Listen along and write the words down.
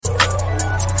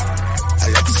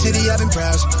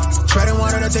crowds. Treading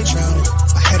water that they drowning.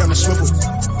 My head on a swivel,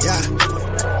 yeah.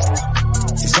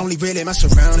 It's only really my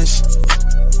surroundings.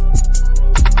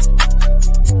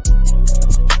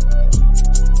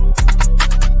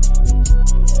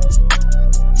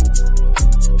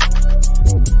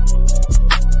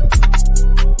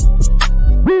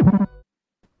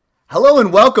 Hello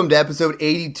and welcome to episode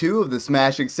 82 of the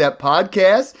Smash Accept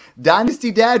podcast.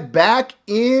 Dynasty Dad back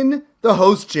in the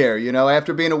host chair. You know,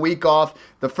 after being a week off,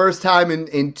 the first time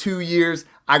in 2 years,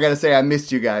 I gotta say I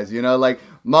missed you guys. You know, like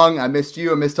Mung, I missed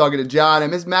you. I missed talking to John. I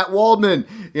missed Matt Waldman.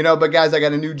 You know, but guys, I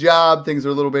got a new job. Things are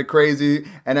a little bit crazy.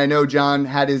 And I know John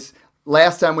had his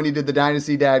last time when he did the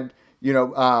Dynasty Dad, you know,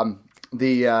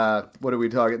 what are we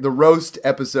talking? The roast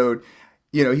episode.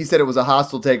 You know, he said it was a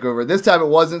hostile takeover. This time it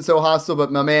wasn't so hostile,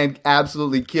 but my man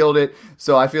absolutely killed it.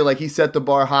 So I feel like he set the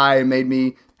bar high and made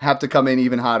me have to come in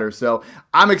even hotter. So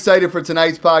I'm excited for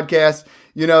tonight's podcast.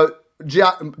 You know,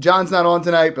 John's not on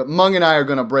tonight, but Mung and I are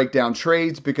going to break down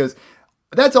trades because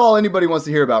that's all anybody wants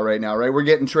to hear about right now, right? We're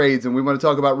getting trades and we want to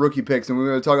talk about rookie picks and we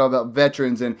want to talk about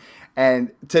veterans.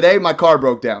 And today my car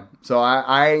broke down. So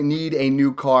I need a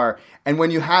new car. And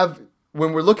when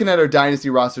we're looking at our dynasty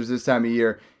rosters this time of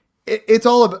year,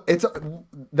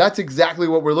 that's exactly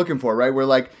what we're looking for, right? We're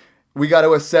like, we got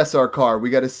to assess our car.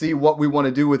 We got to see what we want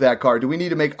to do with that car. Do we need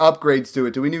to make upgrades to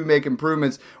it? Do we need to make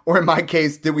improvements? Or in my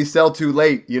case, did we sell too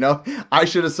late? You know, I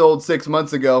should have sold 6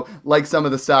 months ago, like some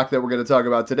of the stock that we're going to talk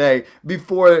about today,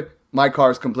 before my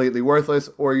car is completely worthless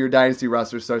or your dynasty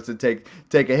roster starts to take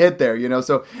a hit there, you know?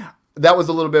 So that was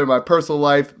a little bit of my personal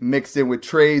life mixed in with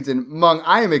trades. And Mung,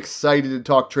 I am excited to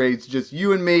talk trades. Just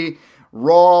you and me,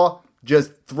 raw,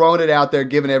 just throwing it out there,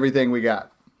 giving everything we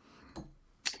got.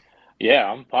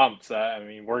 Yeah, I'm pumped. I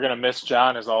mean, we're going to miss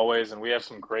John as always, and we have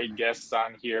some great guests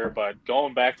on here. But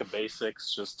going back to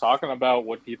basics, just talking about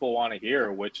what people want to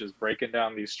hear, which is breaking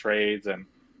down these trades. And,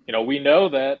 you know, we know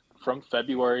that from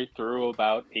February through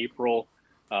about April,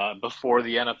 before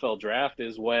the NFL draft,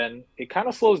 is when it kind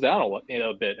of slows down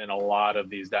a bit in a lot of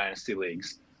these dynasty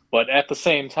leagues. But at the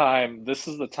same time, this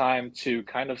is the time to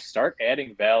kind of start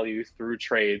adding value through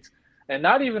trades. And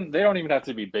they don't even have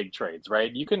to be big trades,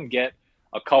 right? You can get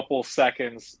a couple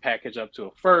seconds, package up to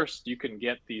a first. You can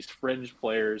get these fringe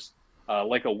players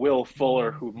like a Will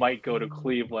Fuller who might go to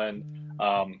Cleveland,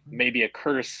 maybe a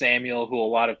Curtis Samuel who a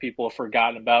lot of people have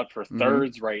forgotten about for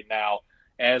thirds right now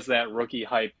as that rookie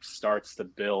hype starts to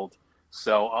build.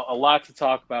 So a lot to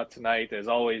talk about tonight. As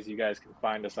always, you guys can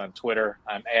find us on Twitter.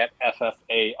 I'm at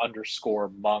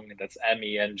FFA_Mung. That's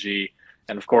MENG.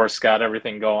 And, of course, got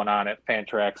everything going on at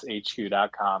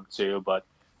fantraxhq.com, too. But,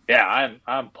 yeah,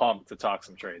 I'm pumped to talk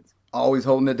some trades. Always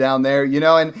holding it down there, you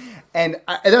know, and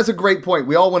that's a great point.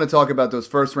 We all want to talk about those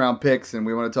first-round picks, and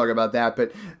we want to talk about that.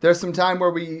 But there's some time where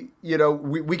we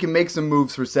can make some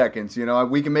moves for seconds, you know.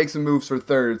 We can make some moves for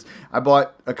thirds. I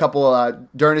bought a couple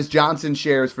D'Ernest Johnson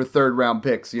shares for third-round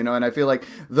picks, you know, and I feel like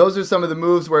those are some of the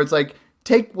moves where it's like,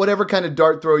 take whatever kind of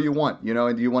dart throw you want, you know,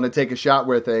 and do you want to take a shot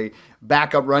with a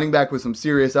backup running back with some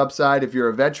serious upside if you're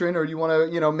a veteran, or do you want to,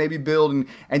 you know, maybe build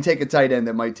and take a tight end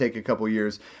that might take a couple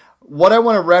years? What I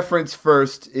want to reference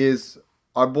first is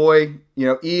our boy, you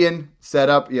know, Ian set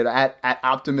up, you know, at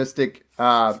Optimistic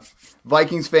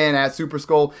Vikings fan at Super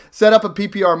Skull, set up a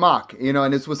PPR mock, you know,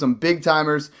 and it's with some big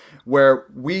timers where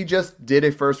we just did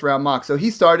a first round mock. So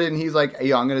he started and he's like,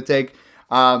 hey, I'm going to take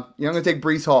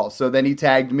Breece Hall. So then he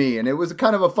tagged me, and it was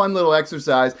kind of a fun little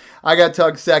exercise. I got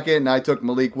tugged second, and I took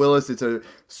Malik Willis. It's a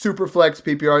super flex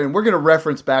PPR, and we're going to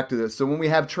reference back to this. So when we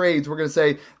have trades, we're going to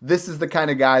say this is the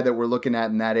kind of guy that we're looking at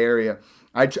in that area.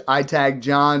 I tagged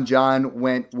John. John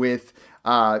went with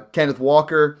Kenneth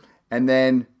Walker, and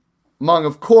then Mung,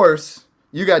 of course,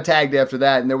 you got tagged after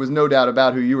that, and there was no doubt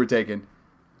about who you were taking.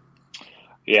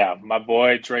 Yeah, my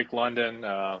boy Drake London,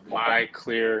 my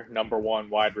clear number one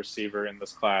wide receiver in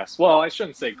this class. Well, I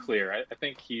shouldn't say clear. I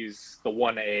think he's the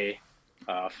 1A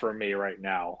for me right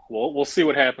now. We'll see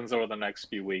what happens over the next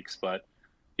few weeks, but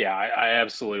yeah, I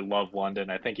absolutely love London.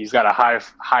 I think he's got a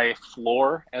high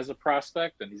floor as a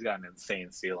prospect, and he's got an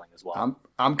insane ceiling as well.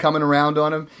 I'm coming around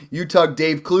on him. You tugged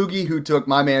Dave Kluge, who took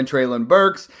my man Treylon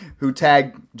Burks, who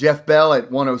tagged Jeff Bell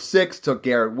at 106, took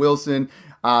Garrett Wilson.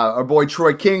 Our boy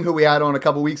Troy King, who we had on a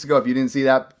couple weeks ago. If you didn't see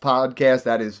that podcast,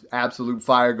 that is absolute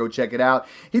fire. Go check it out.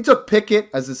 He took Pickett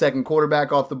as the second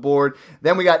quarterback off the board.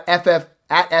 Then we got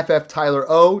FF Tyler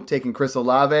O taking Chris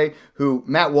Olave, who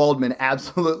Matt Waldman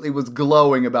absolutely was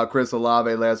glowing about Chris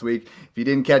Olave last week. If you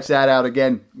didn't catch that out,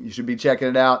 again, you should be checking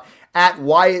it out. At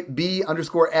Wyatt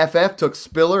B_FF took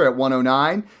Spiller at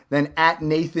 109. Then at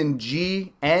Nathan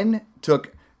GN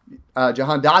took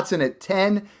Jahan Dotson at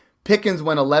 10. Pickens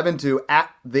went 11 to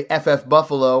at the FF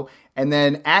Buffalo. And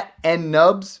then at N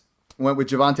Nubs went with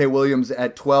Javonte Williams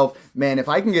at 12. Man, if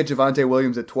I can get Javonte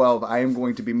Williams at 12, I am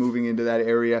going to be moving into that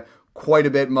area quite a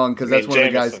bit, Mung, because that's one of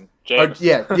the guys.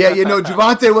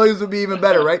 Javonte Williams would be even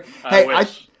better, right?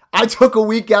 I took a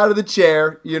week out of the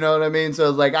chair, you know what I mean? So I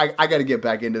was like, I got to get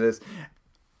back into this.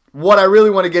 What I really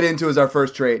want to get into is our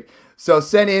first trade. So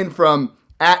sent in from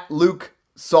at Luke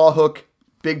Sawhook,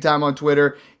 big time on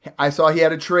Twitter. I saw he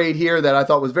had a trade here that I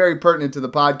thought was very pertinent to the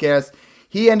podcast.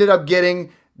 He ended up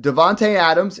getting Davante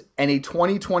Adams and a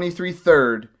 2023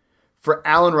 third for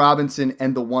Allen Robinson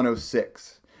and the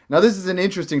 106. Now, this is an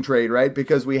interesting trade, right?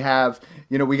 Because we have,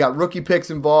 we got rookie picks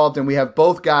involved, and we have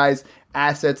both guys'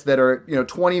 assets that are,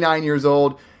 29 years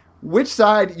old. Which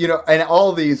side, and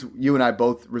all of these, you and I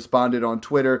both responded on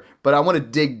Twitter, but I want to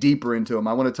dig deeper into them.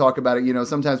 I want to talk about it.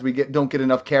 Sometimes we don't get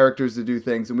enough characters to do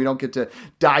things, and we don't get to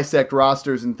dissect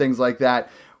rosters and things like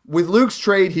that. With Luke's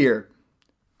trade here,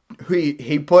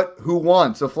 he put who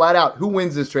won. So flat out, who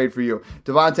wins this trade for you?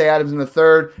 Davante Adams in the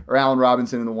third or Allen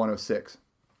Robinson in the 106?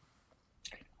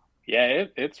 Yeah,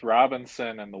 it's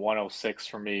Robinson and the 106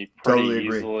 for me pretty totally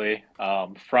easily.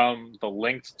 From the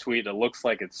linked tweet, it looks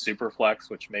like it's Superflex,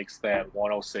 which makes that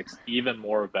 106 even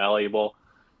more valuable.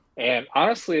 And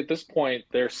honestly, at this point,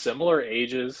 they're similar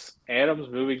ages. Adams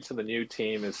moving to the new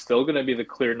team is still going to be the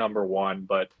clear number one.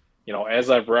 But, as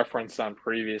I've referenced on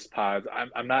previous pods,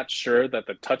 I'm not sure that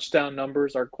the touchdown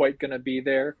numbers are quite going to be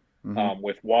there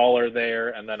with Waller there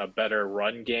and then a better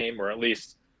run game, or at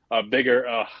least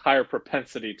a higher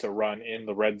propensity to run in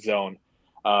the red zone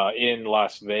in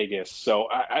Las Vegas. So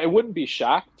I wouldn't be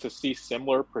shocked to see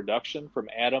similar production from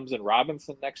Adams and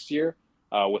Robinson next year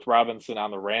with Robinson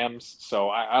on the Rams. So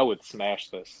I would smash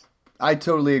this. I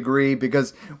totally agree,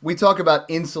 because we talk about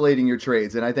insulating your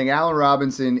trades, and I think Allen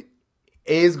Robinson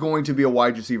is going to be a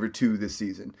wide receiver 2 this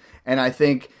season. And I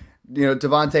think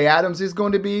Davante Adams is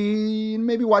going to be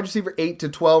maybe wide receiver 8 to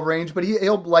 12 range, but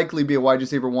he'll likely be a wide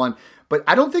receiver 1. But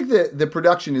I don't think that the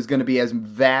production is going to be as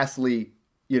vastly,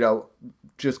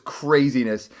 just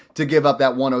craziness to give up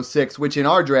that 106, which in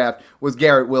our draft was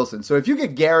Garrett Wilson. So if you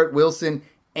get Garrett Wilson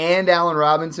and Allen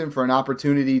Robinson for an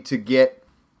opportunity to get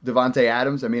Davante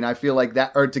Adams, I feel like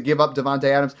that, or to give up Davante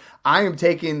Adams, I am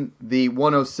taking the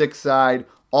 106 side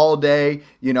all day.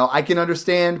 I can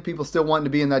understand people still wanting to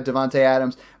be in that Davante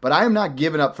Adams, but I am not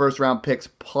giving up first round picks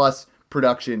plus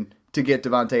production to get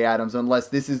Davante Adams unless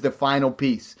this is the final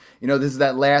piece. This is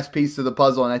that last piece to the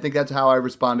puzzle, and I think that's how I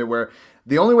responded, where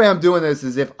the only way I'm doing this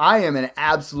is if I am an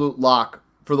absolute lock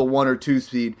for the 1 or 2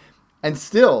 seed. And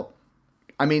still,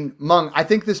 Mung, I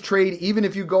think this trade, even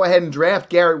if you go ahead and draft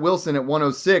Garrett Wilson at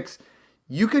 106,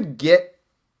 you could get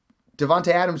Davante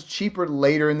Adams cheaper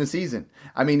later in the season.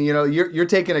 You're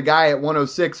taking a guy at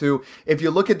 106 who, if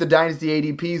you look at the dynasty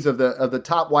ADPs of the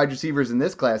top wide receivers in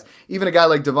this class, even a guy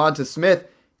like Devonta Smith,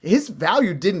 his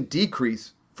value didn't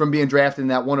decrease from being drafted in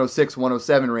that 106,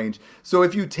 107 range. So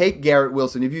if you take Garrett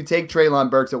Wilson, if you take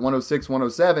Treylon Burks at 106,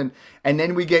 107, and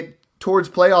then we get towards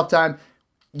playoff time,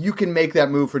 you can make that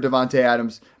move for Davante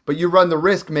Adams. But you run the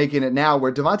risk making it now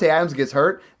where Davante Adams gets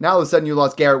hurt. Now all of a sudden you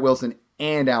lost Garrett Wilson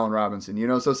and Allen Robinson.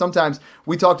 So sometimes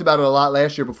we talked about it a lot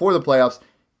last year before the playoffs.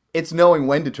 It's knowing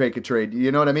when to take a trade.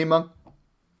 You know what I mean, Mung?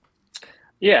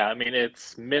 Yeah,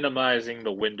 it's minimizing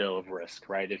the window of risk,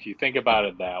 right? If you think about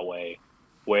it that way,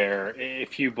 where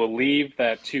if you believe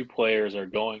that 2 players are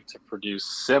going to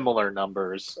produce similar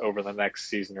numbers over the next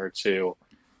season or 2,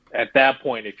 at that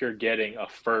point, if you're getting a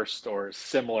first or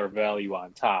similar value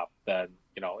on top, then,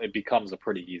 it becomes a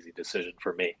pretty easy decision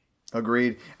for me.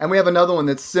 Agreed. And we have another one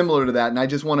that's similar to that, and I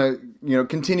just want to,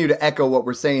 continue to echo what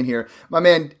we're saying here. My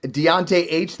man, Deontay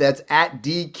H., that's at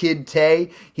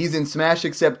DKidTay. He's in Smash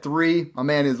Accept 3. My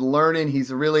man is learning.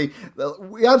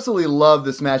 We absolutely love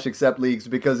the Smash Accept leagues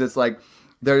because it's like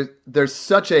there's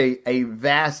such a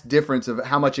vast difference of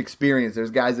how much experience.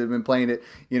 There's guys that have been playing it,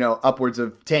 upwards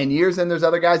of 10 years, and there's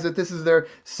other guys that this is their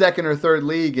second or third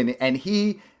league, and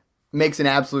he makes an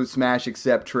absolute Smash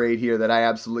Accept trade here that I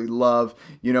absolutely love.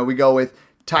 We go with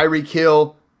Tyreek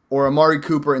Hill or Amari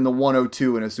Cooper in the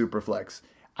 102 in a Superflex.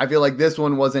 I feel like this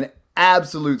one was an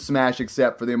absolute Smash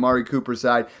Accept for the Amari Cooper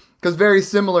side, because very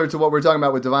similar to what we're talking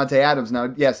about with Davante Adams.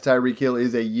 Now, yes, Tyreek Hill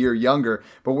is a year younger,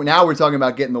 but now we're talking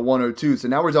about getting the 102. So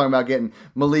now we're talking about getting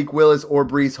Malik Willis or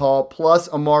Breece Hall plus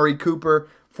Amari Cooper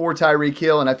for Tyreek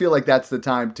Hill, and I feel like that's the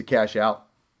time to cash out.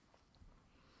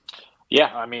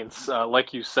 Yeah, it's,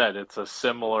 like you said, it's a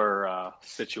similar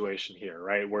situation here,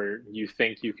 right? Where you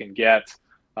think you can get,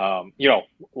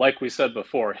 like we said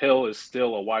before, Hill is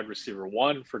still a wide receiver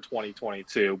 1 for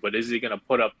 2022, but is he going to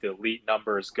put up the elite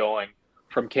numbers going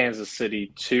from Kansas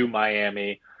City to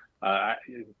Miami?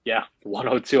 Yeah,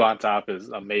 102 on top is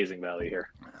amazing value here.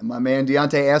 My man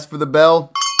Deontay asked for the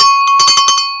bell.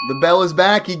 The bell is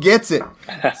back. He gets it.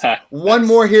 One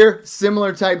more here,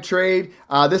 similar type trade.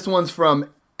 This one's from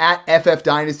at FF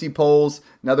Dynasty Polls.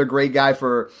 Another great guy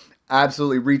for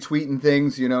absolutely retweeting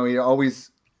things. You know,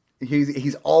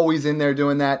 he's always in there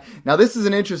doing that. Now this is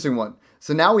an interesting one.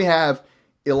 So now we have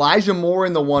Elijah Moore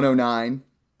in the 109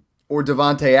 or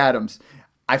Davante Adams.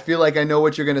 I feel like I know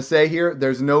what you're going to say here.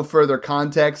 There's no further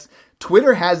context.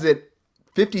 Twitter has it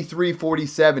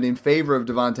 53-47 in favor of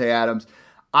Davante Adams.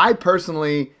 I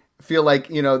personally feel like,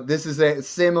 you know, this is a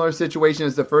similar situation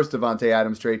as the first Davante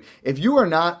Adams trade. If you are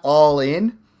not all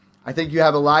in, I think you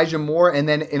have Elijah Moore, and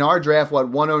then in our draft,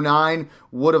 109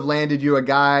 would have landed you a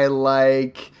guy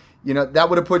like, you know, that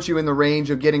would have put you in the range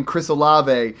of getting Chris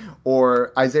Olave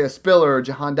or Isaiah Spiller or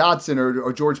Jahan Dotson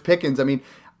or George Pickens. I mean,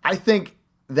 I think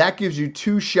that gives you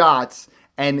two shots,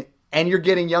 and you're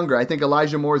getting younger. I think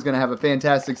Elijah Moore is going to have a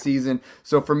fantastic season.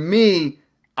 So for me,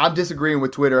 I'm disagreeing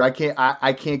with Twitter. I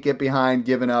can't get behind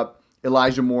giving up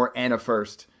Elijah Moore and a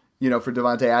first, you know, for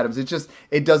Davante Adams.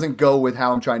 It doesn't go with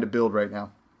how I'm trying to build right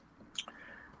now.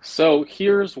 So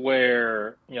here's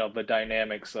where, you know, the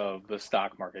dynamics of the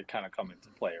stock market kind of come into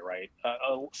play, right?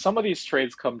 Some of these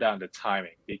trades come down to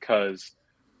timing, because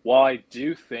while I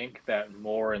do think that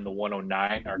Moore in the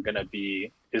 109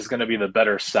 is going to be the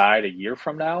better side a year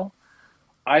from now,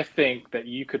 I think that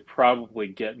you could probably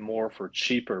get more for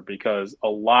cheaper, because a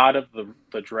lot of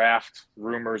the draft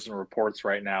rumors and reports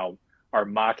right now are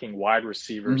mocking wide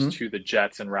receivers to the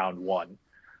Jets in round 1.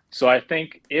 So I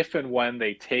think if and when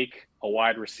they take a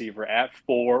wide receiver at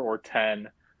 4 or 10,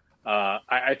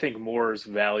 I think Moore's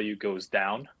value goes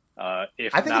down. I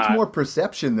think it's more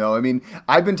perception, though. I mean,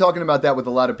 I've been talking about that with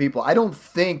a lot of people. I don't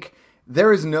think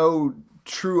there is no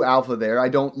true alpha there. I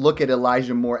don't look at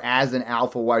Elijah Moore as an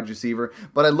alpha wide receiver,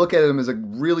 but I look at him as a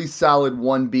really solid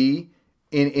 1B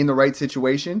in the right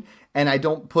situation. And I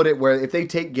don't put it where if they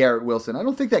take Garrett Wilson, I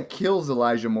don't think that kills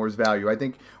Elijah Moore's value. I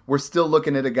think we're still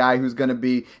looking at a guy who's going to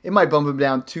be, it might bump him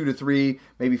down 2 to 3,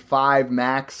 maybe 5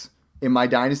 max in my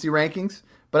dynasty rankings.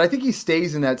 But I think he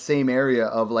stays in that same area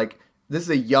of like, this is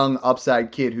a young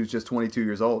upside kid who's just 22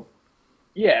 years old.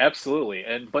 Yeah, absolutely.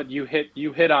 But you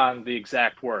hit on the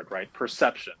exact word, right?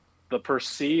 Perception. The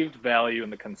perceived value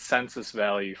and the consensus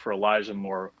value for Elijah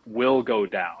Moore will go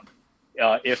down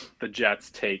if the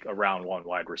Jets take a round 1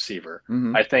 wide receiver.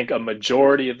 I think a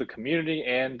majority of the community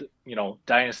and, you know,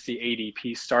 dynasty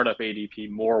ADP, startup ADP,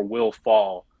 Moore will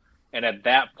fall. And at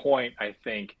that point, I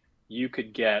think you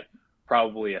could get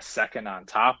probably a second on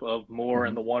top of Moore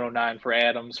in the 109 for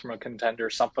Adams from a contender,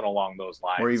 something along those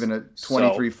lines. Or even a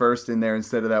 23 first in there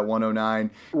instead of that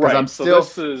 109. Right. So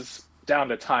this is down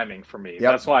to timing for me. Yep.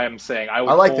 That's why I'm saying I would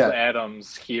hold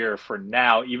Adams here for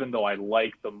now, even though I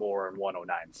like the Moore and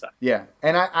 109 set. Yeah.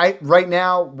 And I right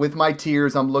now with my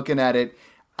tiers, I'm looking at it.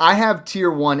 I have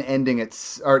tier 1 ending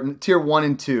at, or tier 1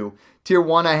 and 2. Tier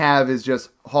 1 I have is just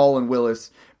Hall and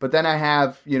Willis. But then I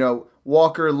have, you know,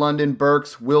 Walker, London,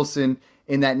 Burks, Wilson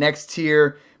in that next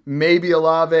tier. Maybe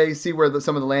Olave, see where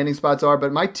some of the landing spots are.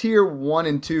 But my tier 1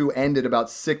 and 2 ended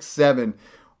about 6, 7.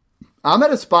 I'm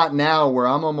at a spot now where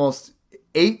I'm almost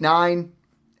 8, 9,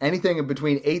 anything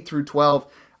between 8 through 12.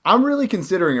 I'm really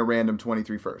considering a random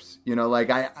 23 first. You know,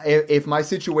 like if my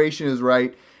situation is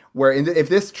right, where if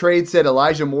this trade said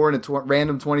Elijah Moore in a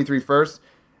random 23 first,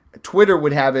 Twitter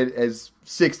would have it as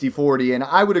 60-40, and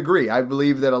I would agree. I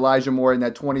believe that Elijah Moore in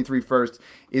that 23 first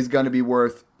is going to be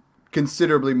worth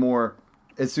considerably more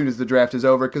as soon as the draft is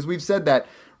over, because we've said that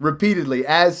repeatedly.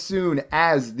 As soon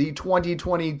as the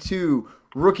 2022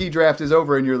 rookie draft is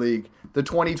over in your league, the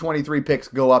 2023 picks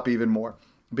go up even more,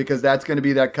 because that's going to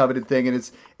be that coveted thing,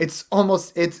 and it's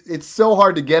so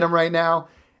hard to get them right now.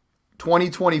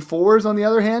 2024s, on the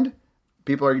other hand,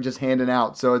 people are just handing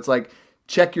out. So it's like,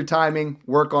 check your timing,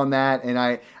 work on that. And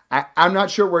I'm not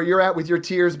sure where you're at with your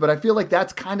tiers, but I feel like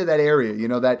that's kind of that area, you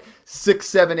know, that 6,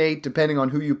 7, 8, depending on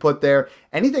who you put there.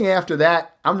 Anything after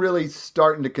that, I'm really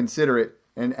starting to consider it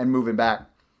and moving back.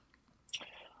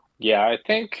 Yeah, I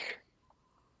think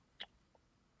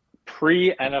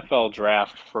pre-NFL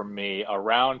draft for me,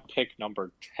 around pick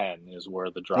number 10 is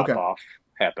where the drop-off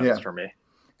happens for me.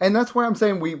 And that's where I'm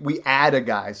saying we add a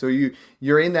guy. So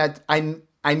you're in that.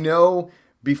 I know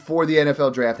before the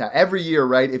NFL draft, now every year,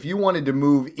 right? If you wanted to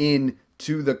move in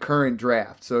to the current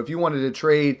draft, so if you wanted to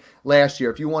trade last year,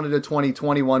 if you wanted a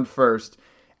 2021 first,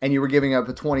 and you were giving up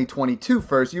a 2022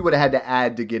 first, you would have had to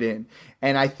add to get in.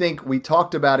 And I think we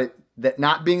talked about it, that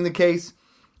not being the case,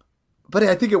 but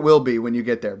I think it will be when you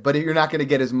get there. But you're not going to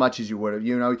get as much as you would have.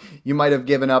 You know, you might have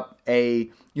gotten a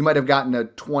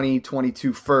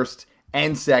 2022 first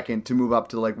and second to move up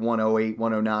to like 108,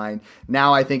 109.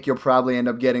 Now I think you'll probably end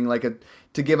up getting like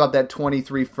to give up that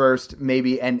 23 first,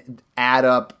 maybe, and add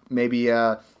up maybe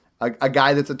a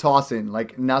guy that's a toss-in,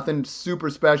 like nothing super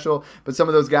special, but some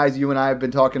of those guys you and I have been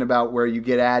talking about where you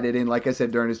get added in, like I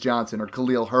said, D'Ernest Johnson or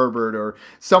Khalil Herbert or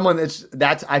someone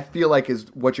that's I feel like is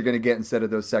what you're going to get instead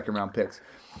of those second-round picks.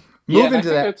 Moving to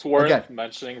that, it's worth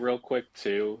mentioning real quick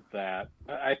too that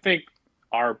I think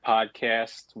our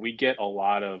podcast, we get a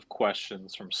lot of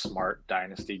questions from smart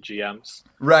dynasty GMs,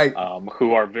 right?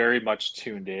 Who are very much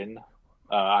tuned in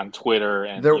on Twitter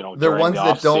and they're ones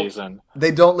that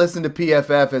don't listen to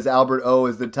PFF as Albert O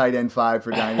is the tight end 5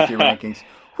 for dynasty rankings.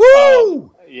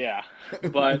 Woo! Yeah,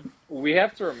 but we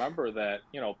have to remember that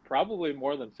probably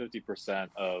more than 50%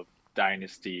 of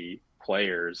dynasty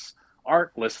players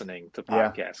aren't listening to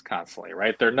podcasts constantly,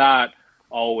 right? They're not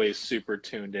always super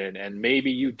tuned in, and maybe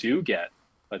you do get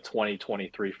a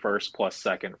 2023 first plus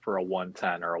second for a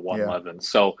 110 or a 111.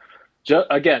 So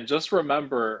just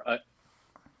remember,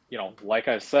 like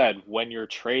I said, when you're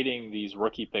trading these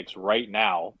rookie picks right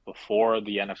now, before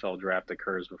the NFL draft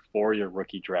occurs, before your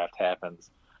rookie draft happens,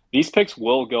 these picks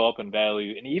will go up in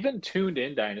value. And even tuned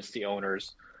in dynasty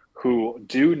owners who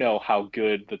do know how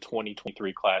good the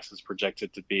 2023 class is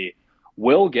projected to be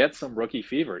will get some rookie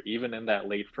fever, even in that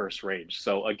late first range.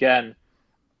 So again,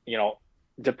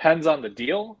 depends on the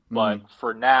deal, but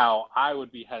for now, I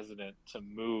would be hesitant to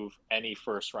move any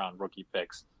first round rookie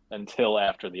picks until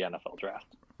after the NFL draft.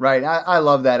 Right. I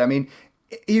love that. I mean,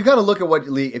 you got to look at what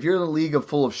league. If you're in a league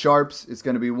full of sharps, it's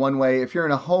going to be one way. If you're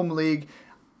in a home league,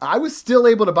 I was still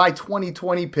able to buy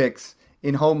 2020 picks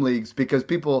in home leagues because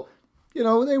people,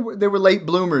 they were late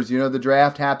bloomers. The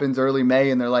draft happens early May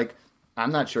and they're like,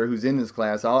 I'm not sure who's in this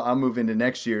class. I'll move into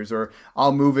next year's, or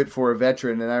I'll move it for a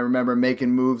veteran. And I remember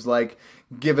making moves like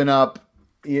giving up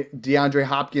DeAndre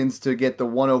Hopkins to get the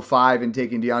 105 and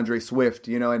taking DeAndre Swift,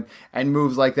 and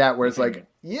moves like that where it's like,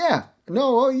 we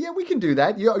can do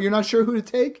that. You're not sure who to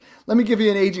take? Let me give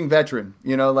you an aging veteran,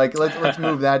 let's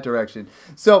move that direction.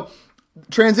 So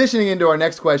transitioning into our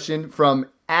next question from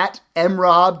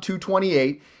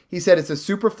 @mrob228, he said it's a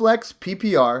Superflex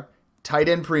PPR, tight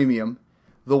end premium,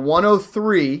 the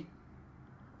 103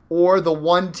 or the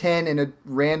 110 and a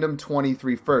random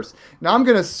 23 first. Now I'm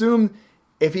going to assume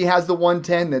if he has the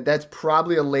 110 that's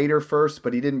probably a later first,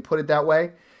 but he didn't put it that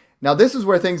way. Now this is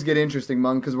where things get interesting,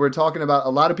 Mung, because we're talking about, a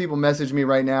lot of people message me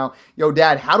right now, yo,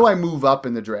 Dad, how do I move up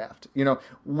in the draft?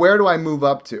 Where do I move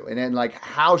up to? And then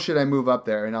how should I move up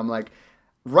there? And I'm like,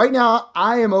 right now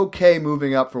I am okay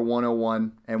moving up for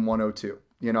 101 and 102.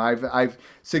 I've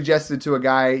suggested to a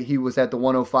guy, he was at the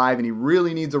 105 and he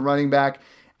really needs a running back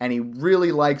and he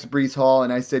really likes Breece Hall.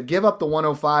 And I said, give up the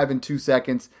 105 in 2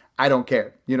 seconds. I don't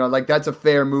care. That's a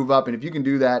fair move up. And if you can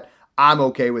do that, I'm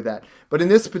okay with that. But in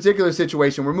this particular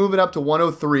situation, we're moving up to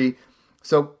 103.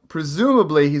 So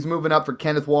presumably he's moving up for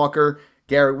Kenneth Walker,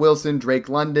 Garrett Wilson, Drake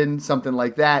London, something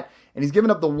like that. And he's giving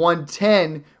up the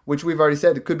 110, which we've already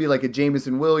said, it could be like a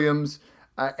Jameson Williams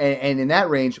and in that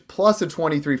range, plus a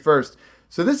 23 first.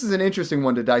 So this is an interesting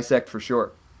one to dissect for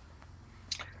sure.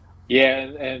 Yeah,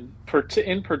 and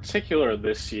in particular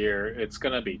this year, it's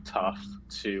going to be tough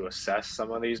to assess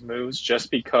some of these moves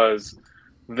just because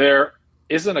there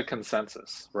isn't a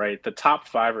consensus, right? The top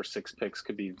 5 or 6 picks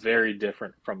could be very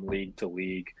different from league to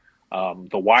league.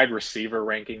 The wide receiver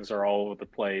rankings are all over the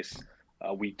place.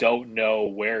 We don't know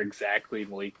where exactly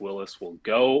Malik Willis will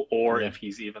go or if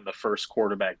he's even the first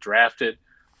quarterback drafted.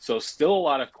 So still a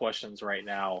lot of questions right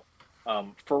now.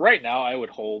 For right now, I would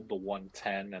hold the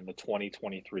 110 and the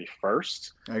 2023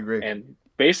 first. I agree. And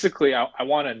basically, I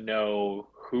want to know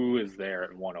who is there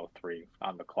at 103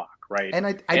 on the clock, right? And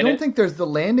I don't think there's the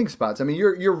landing spots. I mean,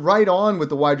 you're right on with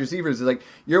the wide receivers. It's like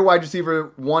your wide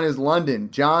receiver 1 is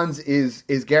London. John's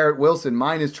is Garrett Wilson.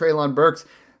 Mine is Treylon Burks.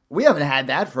 We haven't had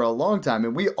that for a long time.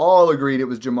 And we all agreed it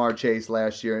was Jamar Chase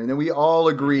last year. And then we all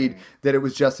agreed that it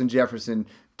was Justin Jefferson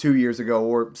 2 years ago,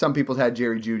 or some people had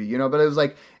Jerry Jeudy,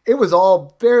 but it was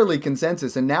all fairly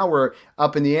consensus, and now we're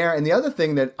up in the air. And the other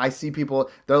thing that I see people,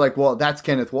 they're like, well, that's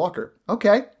Kenneth Walker.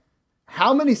 Okay.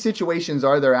 How many situations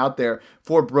are there out there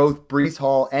for both Breece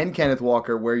Hall and Kenneth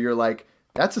Walker where you're like,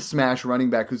 that's a smash running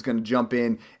back who's going to jump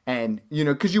in and,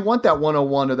 because you want that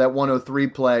 101 or that 103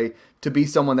 play to be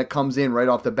someone that comes in right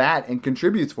off the bat and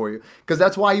contributes for you. Because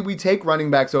that's why we take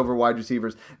running backs over wide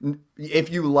receivers.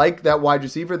 If you like that wide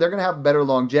receiver, they're going to have better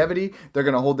longevity. They're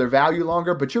going to hold their value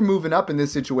longer. But you're moving up in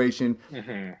this situation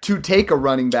to take a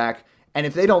running back. And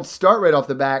if they don't start right off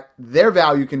the bat, their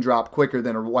value can drop quicker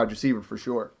than a wide receiver for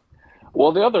sure.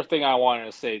 Well, the other thing I wanted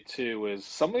to say too is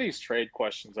some of these trade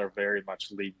questions are very much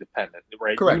league dependent,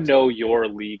 right? You Correct. know your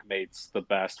league mates the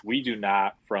best. We do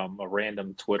not from a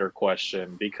random Twitter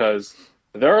question because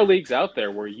there are leagues out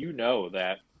there where you know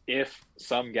that if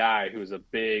some guy who's a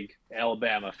big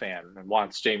Alabama fan and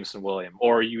wants Jameson Williams,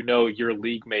 or you know your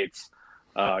league mates,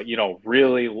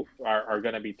 really are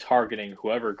going to be targeting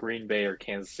whoever Green Bay or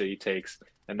Kansas City takes,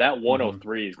 and that Hmm.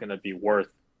 103 is going to be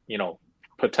worth, you know,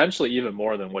 potentially even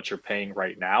more than what you're paying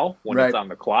right now when it's Right. on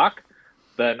the clock,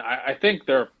 then I think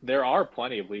there are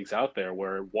plenty of leagues out there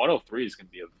where 103 is going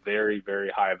to be a very, very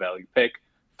high value pick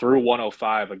through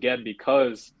 105 again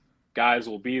because guys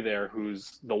will be there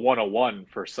who's the 101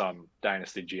 for some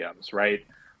dynasty GMs, right?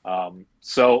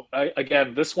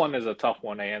 Again, this one is a tough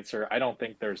one to answer. I don't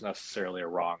think there's necessarily a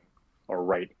wrong or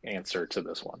right answer to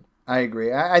this one. I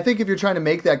agree. I think if you're trying to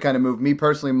make that kind of move, me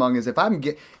personally, Mung, is if I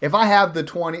have the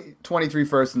 23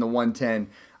 first and the 110,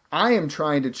 I am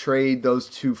trying to trade those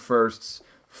two firsts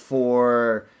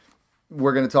for,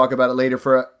 we're going to talk about it later,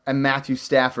 for a Matthew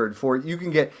Stafford. For you can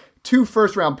get two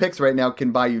first round picks right now,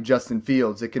 can buy you Justin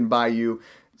Fields. It can buy you,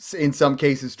 in some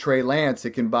cases, Trey Lance.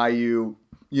 It can buy you,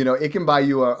 it can buy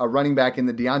you a running back in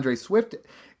the DeAndre Swift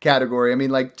category. I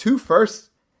mean, like two firsts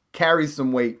carries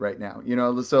some weight right now,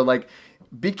 so like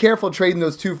be careful trading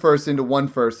those two firsts into one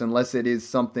first unless it is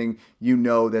something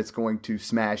that's going to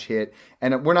smash hit.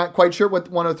 And we're not quite sure what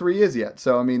 103 is yet.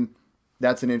 So, I mean,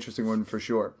 that's an interesting one for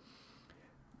sure.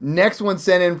 Next one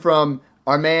sent in from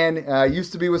our man,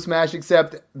 used to be with Smash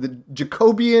Accept, the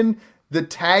Jacobian, the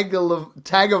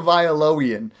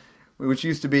Tagovailoan, which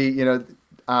used to be,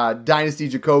 Dynasty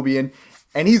Jacobian.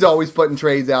 And he's always putting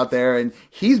trades out there. And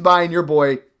he's buying your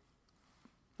boy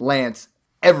Lance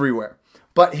everywhere.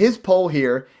 But his poll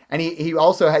here, and he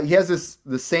also he has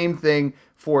the same thing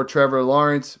for Trevor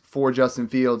Lawrence, for Justin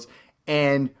Fields,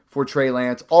 and for Trey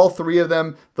Lance. All three of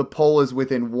them, the poll is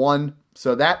within one.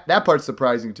 So that part's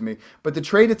surprising to me. But the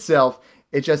trade itself,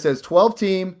 it just says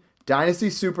 12-team, Dynasty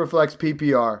Superflex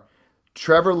PPR,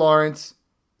 Trevor Lawrence,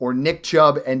 or Nick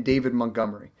Chubb and David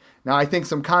Montgomery. Now, I think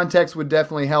some context would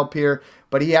definitely help here,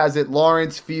 but he has it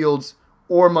Lawrence, Fields,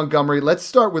 or Montgomery. Let's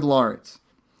start with Lawrence.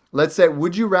 Let's say,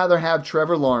 would you rather have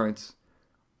Trevor Lawrence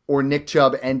or Nick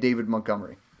Chubb and David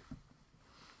Montgomery?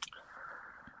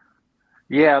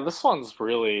 Yeah, this one's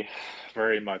really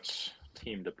very much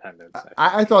team dependent.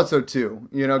 I thought so too.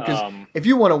 Because if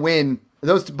you want to win,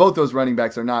 both those running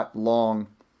backs are not long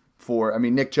for. I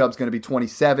mean, Nick Chubb's going to be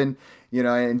 27,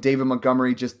 and David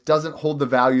Montgomery just doesn't hold the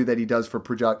value that he does for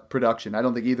production. I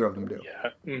don't think either of them do.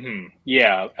 Yeah,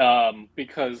 yeah,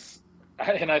 because.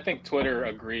 And I think Twitter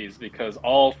agrees because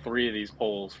all three of these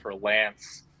polls for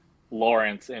Lance,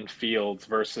 Lawrence, and Fields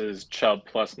versus Chubb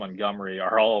plus Montgomery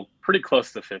are all pretty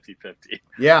close to 50-50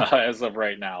 as of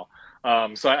right now.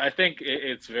 So I think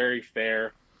it's very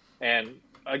fair. And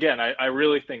again, I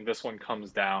really think this one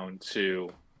comes down to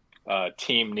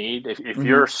team need. If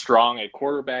you're strong at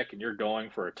quarterback and you're going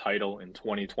for a title in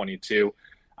 2022,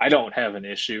 I don't have an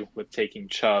issue with taking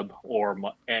Chubb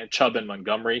and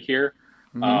Montgomery here.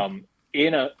 Mm-hmm.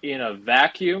 In a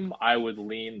vacuum, I would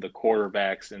lean the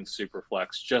quarterbacks in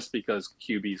Superflex just because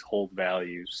QBs hold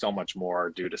value so much more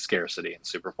due to scarcity in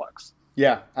Superflex.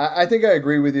 Yeah, I think I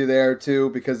agree with you there too,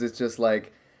 because it's just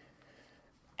like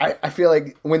I feel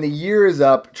like when the year is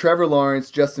up, Trevor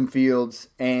Lawrence, Justin Fields,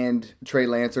 and Trey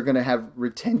Lance are going to have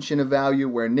retention of value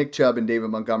where Nick Chubb and David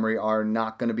Montgomery are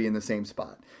not going to be in the same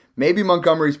spot. Maybe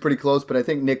Montgomery's pretty close, but I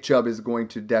think Nick Chubb is going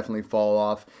to definitely fall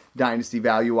off dynasty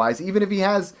value-wise, even if he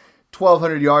has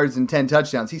 1,200 yards and 10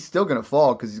 touchdowns, he's still going to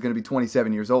fall because he's going to be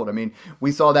 27 years old. I mean,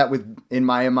 we saw that with, in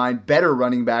my mind, better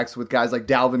running backs with guys like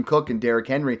Dalvin Cook and Derrick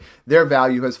Henry. Their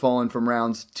value has fallen from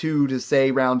rounds 2 to, say,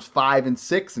 rounds 5 and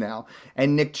 6 now.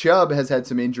 And Nick Chubb has had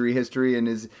some injury history and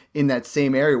is in that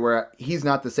same area where he's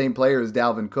not the same player as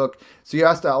Dalvin Cook. So you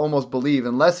have to almost believe,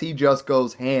 unless he just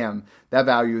goes ham, that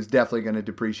value is definitely going to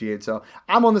depreciate. So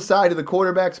I'm on the side of the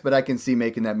quarterbacks, but I can see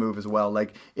making that move as well.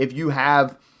 Like, if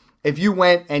you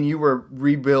went and you were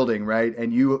rebuilding, right,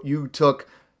 and you took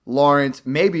Lawrence,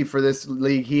 maybe for this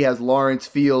league he has Lawrence,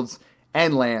 Fields,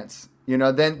 and Lance,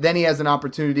 then he has an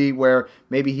opportunity where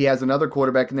maybe he has another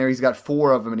quarterback in there. He's got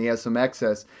 4 of them and he has some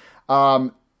excess.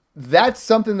 That's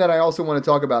something that I also want to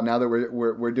talk about now that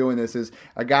we're doing this. Is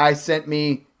a guy sent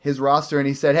me his roster and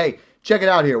he said, hey, check it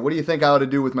out here. What do you think I ought to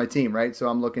do with my team, right? So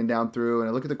I'm looking down through and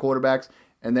I look at the quarterbacks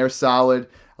and they're solid.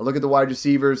 I look at the wide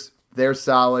receivers, they're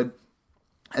solid.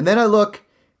 And then I look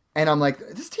and I'm like,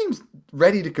 this team's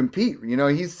ready to compete.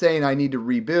 He's saying I need to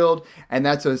rebuild, and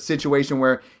that's a situation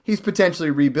where he's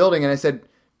potentially rebuilding. And I said,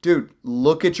 dude,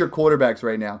 look at your quarterbacks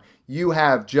right now. You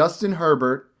have Justin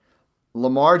Herbert,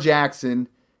 Lamar Jackson,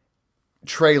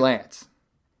 Trey Lance.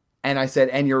 And I said,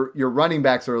 and your running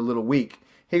backs are a little weak.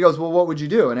 He goes, well, what would you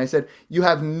do? And I said, you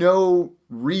have no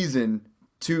reason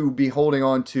to be holding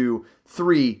on to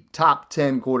 3 top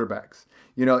 10 quarterbacks.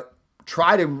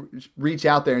 Try to reach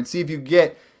out there and see if you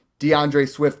get DeAndre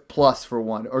Swift plus for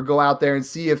one, or go out there and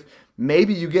see if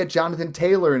maybe you get Jonathan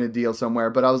Taylor in a deal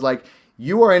somewhere. But I was like,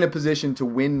 you are in a position to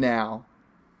win now,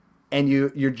 and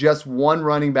you're just one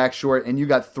running back short, and you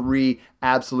got 3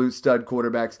 absolute stud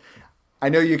quarterbacks. I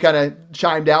know you kind of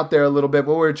chimed out there a little bit.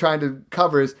 What we're trying to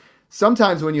cover is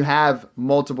sometimes when you have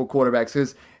multiple quarterbacks,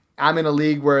 because I'm in a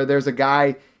league where there's a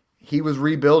guy, he was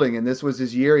rebuilding, and this was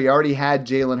his year. He already had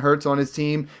Jalen Hurts on his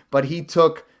team, but he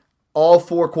took all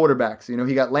 4 quarterbacks.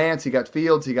 He got Lance, he got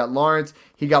Fields, he got Lawrence,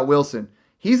 he got Wilson.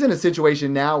 He's in a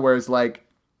situation now where it's like,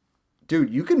 dude,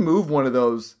 you can move one of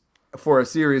those for a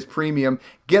serious premium,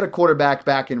 get a quarterback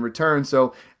back in return.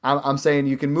 So I'm saying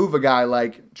you can move a guy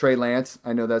like Trey Lance.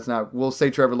 I know that's not, we'll say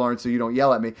Trevor Lawrence so you don't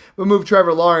yell at me, but move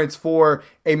Trevor Lawrence for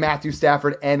a Matthew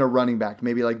Stafford and a running back,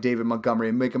 maybe like David Montgomery,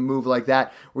 and make a move like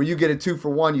that where you get a 2 for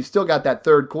 1. You still got that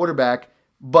third quarterback,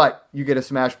 but you get a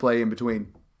smash play in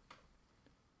between.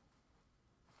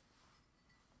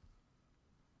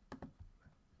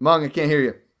 Mung, I can't hear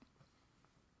you.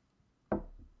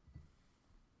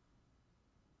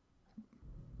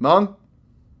 Mung?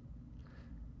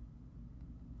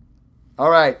 All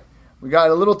right. We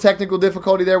got a little technical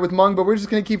difficulty there with Mung, but we're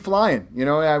just going to keep flying.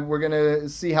 We're going to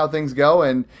see how things go,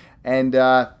 and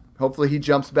hopefully he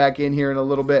jumps back in here in a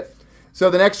little bit. So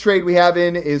the next trade we have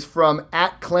in is from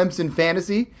 @Clemson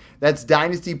Fantasy. That's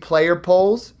Dynasty Player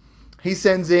Polls. He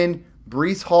sends in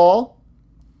Breece Hall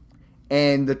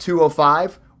and the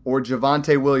 205 or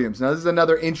Javonte Williams. Now, this is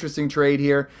another interesting trade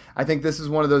here. I think this is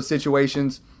one of those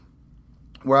situations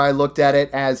where I looked at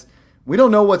it as, we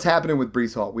don't know what's happening with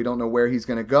Breece Hall. We don't know where he's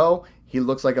going to go. He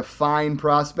looks like a fine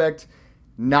prospect.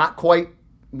 Not quite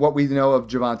what we know of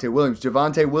Javonte Williams.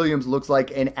 Javonte Williams looks like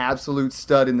an absolute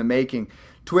stud in the making.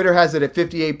 Twitter has it at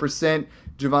 58%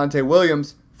 Javonte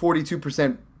Williams,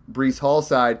 42% Breece Hall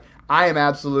side. I am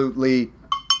absolutely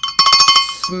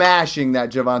smashing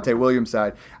that Javonte Williams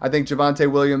side. I think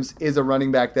Javonte Williams is a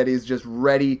running back that is just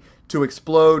ready to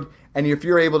explode. And if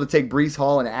you're able to take Breece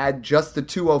Hall and add just the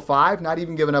 205, not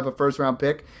even giving up a first-round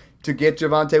pick to get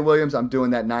Javonte Williams, I'm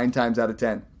doing that 9 times out of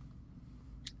 10.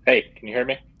 Hey, can you hear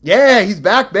me? Yeah, he's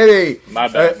back, baby. My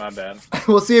bad.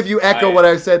 We'll see if you echo what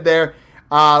I said there.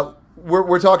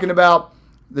 We're talking about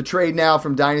the trade now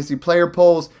from Dynasty Player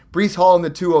Polls. Breece Hall in the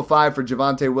 205 for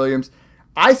Javonte Williams.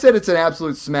 I said it's an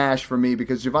absolute smash for me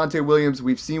because Javonte Williams,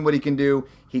 we've seen what he can do.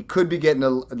 He could be getting a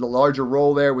larger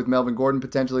role there with Melvin Gordon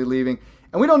potentially leaving.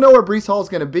 And we don't know where Breece Hall is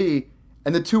going to be.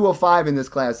 And the 205 in this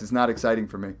class is not exciting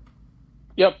for me.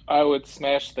 Yep, I would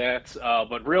smash that.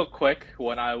 But real quick,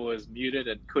 when I was muted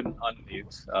and couldn't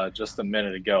unmute just a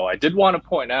minute ago, I did want to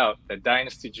point out that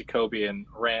Dynasty Jacobian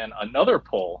ran another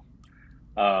poll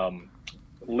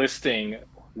listing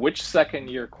which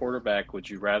second-year quarterback would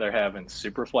you rather have in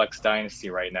Superflex Dynasty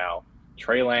right now?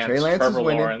 Trey Lance Trevor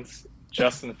Lawrence,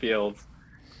 Justin Fields.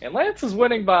 And Lance is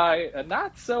winning by a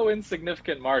not so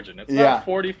insignificant margin. It's about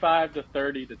 45 to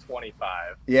 30 to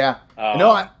 25. Yeah.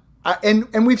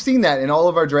 And we've seen that in all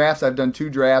of our drafts. I've done 2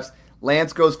 drafts.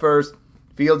 Lance goes first,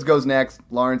 Fields goes next,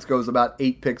 Lawrence goes about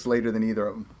 8 picks later than either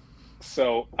of them.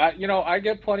 So, I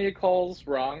get plenty of calls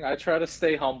wrong. I try to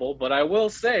stay humble, but I will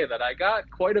say that I got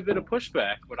quite a bit of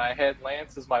pushback when I had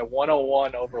Lance as my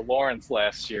 101 over Lawrence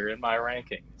last year in my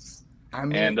rankings.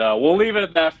 And we'll leave it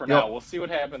at that for now. We'll see what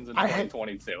happens in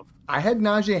 2022. I had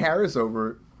Najee Harris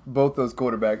over both those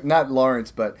quarterbacks, not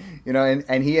Lawrence, but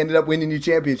and he ended up winning you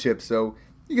championships. So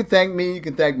you can thank me, you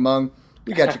can thank Mung.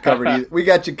 We got you covered. We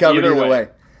got you covered either way.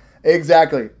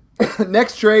 Exactly.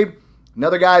 Next trade,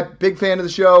 another guy, big fan of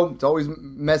the show. It's always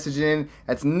messaging in.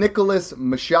 That's Nicholas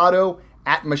Machado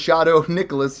 @Machado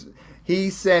Nicholas. He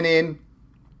sent in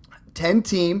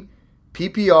 10-team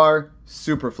PPR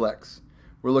Superflex.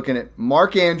 We're looking at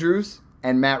Mark Andrews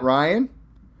and Matt Ryan,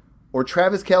 or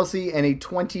Travis Kelce and a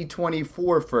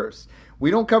 2024 first. We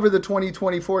don't cover the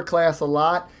 2024 class a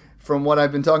lot from what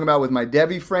I've been talking about with my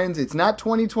Devy friends. It's not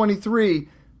 2023,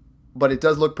 but it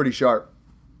does look pretty sharp.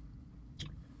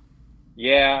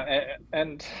 Yeah,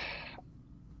 and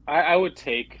I would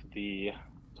take the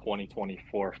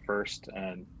 2024 first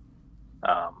and,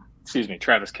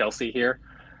 Travis Kelce here.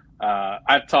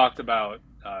 I've talked about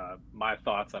my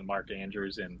thoughts on Mark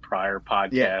Andrews in prior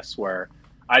podcasts where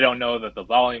I don't know that the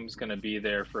volume's going to be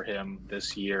there for him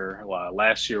this year.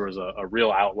 Last year was a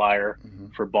real outlier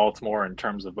for Baltimore in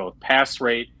terms of both pass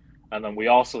rate And then we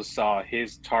also saw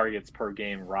his targets per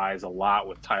game rise a lot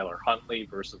with Tyler Huntley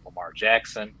versus Lamar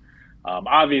Jackson.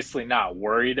 Obviously, not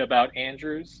worried about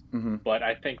Andrews, Mm-hmm. but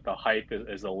I think the hype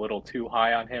is a little too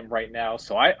high on him right now.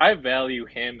 So I value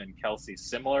him and Kelsey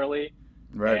similarly.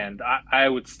 Right. And I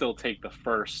would still take the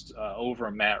first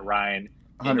over Matt Ryan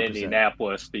in 100%.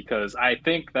 Indianapolis because I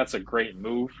think that's a great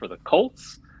move for the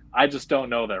Colts. I just don't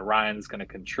know that Ryan's going to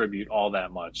contribute all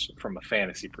that much from a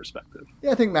fantasy perspective.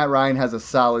 Yeah, I think Matt Ryan has a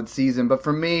solid season, but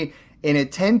for me, in a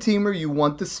 10-teamer, you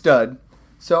want the stud.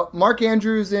 So Mark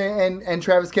Andrews and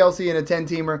Travis Kelce in a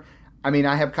 10-teamer. I mean,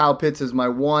 I have Kyle Pitts as my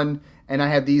one, and I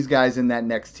have these guys in that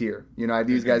next tier. You know, I have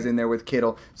these guys in there with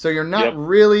Kittle. So you're not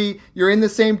really – you're in the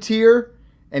same tier,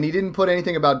 and he didn't put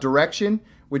anything about direction,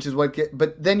 which is what –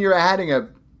 but then you're adding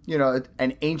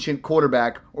an ancient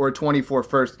quarterback or a 24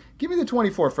 first. Give me the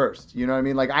 24 first. You know what I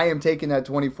mean? Like, I am taking that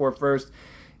 24 first.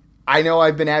 I know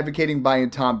I've been advocating buying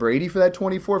Tom Brady for that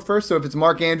 24 first. So if it's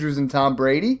Mark Andrews and Tom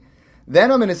Brady,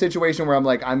 then I'm in a situation where I'm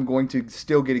like, I'm going to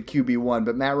still get a QB1.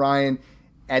 But Matt Ryan,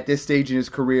 at this stage in his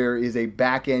career, is a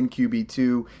back-end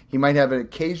QB2. He might have an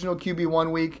occasional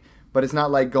QB1 week, but it's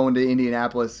not like going to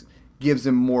Indianapolis gives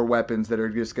him more weapons that are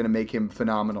just going to make him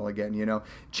phenomenal again, you know.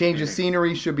 Change of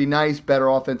scenery should be nice, better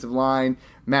offensive line.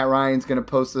 Matt Ryan's going to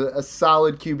post a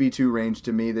solid QB2 range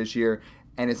to me this year,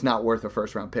 and it's not worth a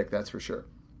first-round pick, that's for sure.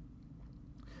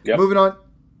 Yep.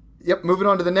 Moving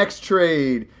on to the next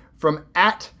trade from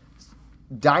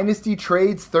 @Dynasty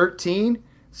Trades 13,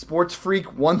 Sports Freak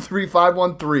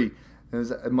 13513.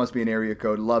 It must be an area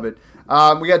code. Love it.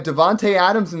 We got Devontae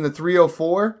Adams in the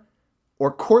 304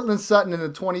 or Cortland Sutton in the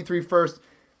 23 first.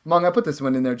 Mung, I put this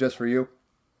one in there just for you.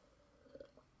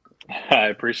 I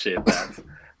appreciate that.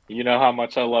 You know how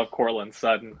much I love Cortland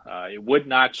Sutton. It would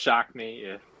not shock me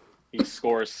if he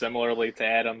scores similarly to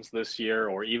Adams this year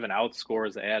or even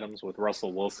outscores Adams with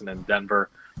Russell Wilson in Denver.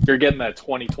 You're getting that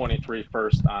 2023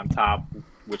 first on top,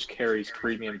 which carries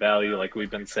premium value like we've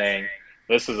been saying.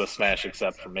 This is a smash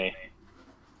accept for me.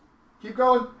 Keep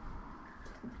going.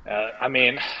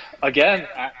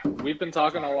 We've been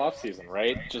talking all offseason,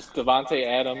 right? Just Devontae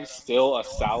Adams, still a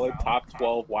solid top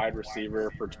 12 wide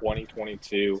receiver for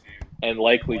 2022 and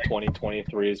likely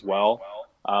 2023 as well.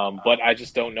 But I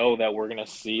just don't know that we're going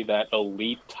to see that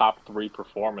elite top 3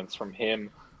 performance from him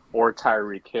or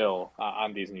Tyreek Hill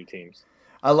on these new teams.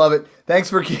 I love it. Thanks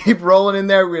for keep rolling in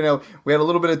there. You know, we had a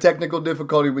little bit of technical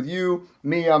difficulty with you.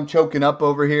 Me, I'm choking up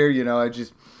over here. You know, I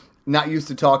just not used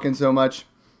to talking so much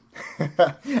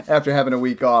after having a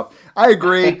week off. I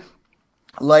agree.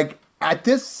 Like, at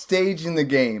this stage in the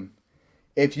game,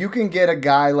 if you can get a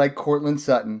guy like Cortland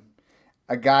Sutton,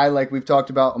 a guy like we've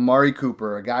talked about, Amari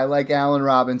Cooper, a guy like Allen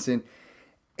Robinson,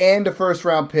 and a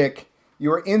first-round pick,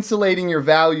 you're insulating your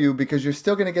value because you're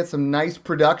still going to get some nice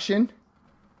production,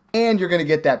 and you're going to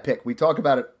get that pick. We talk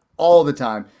about it all the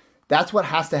time. That's what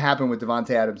has to happen with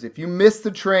Devontae Adams. If you miss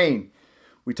the train,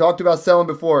 we talked about selling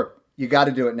before, you got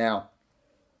to do it now.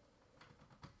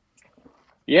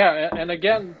 Yeah, and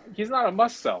again, he's not a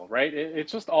must-sell, right?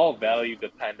 It's just all value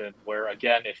dependent where,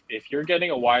 again, if you're getting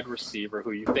a wide receiver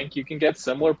who you think you can get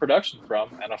similar production from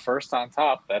and a first on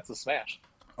top, that's a smash.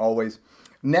 Always.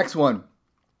 Next one.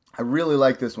 I really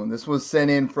like this one. This was sent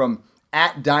in from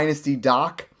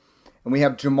 @DynastyDoc. And we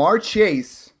have Jamar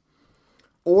Chase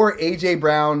or A.J.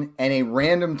 Brown and a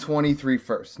random 23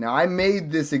 first. Now, I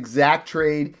made this exact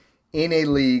trade in a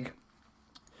league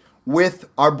with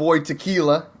our boy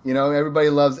Tequila. You know, everybody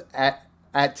loves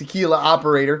at Tequila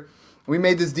Operator. We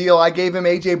made this deal. I gave him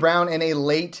A.J. Brown and a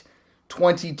late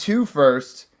 22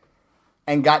 first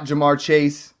and got Jamar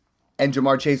Chase. And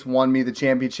Jamar Chase won me the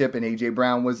championship, and A.J.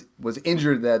 Brown was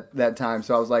injured that time.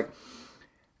 So I was like,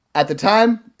 at the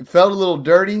time, it felt a little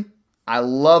dirty. I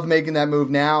love making that move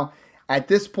now. At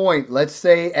this point, let's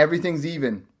say everything's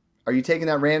even. Are you taking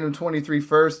that random 23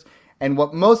 first? And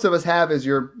what most of us have is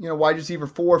your wide receiver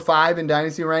 4 or 5 in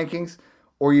dynasty rankings,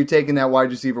 or are you taking that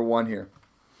wide receiver 1 here?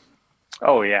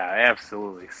 Oh, yeah,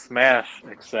 absolutely. Smash,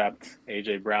 accept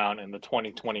A.J. Brown in the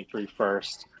 2023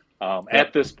 first.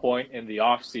 At this point in the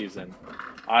offseason,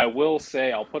 I will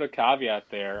say, I'll put a caveat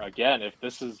there. Again, if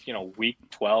this is, week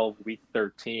 12, week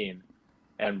 13,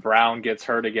 and Brown gets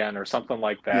hurt again or something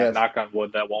like that, yes. Knock on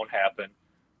wood, that won't happen.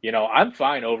 I'm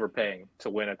fine overpaying to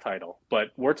win a title. But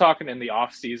we're talking in the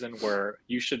offseason where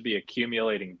you should be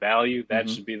accumulating value. That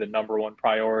should be the number one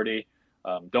priority.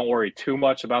 Don't worry too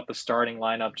much about the starting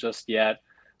lineup just yet.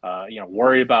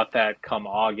 Worry about that come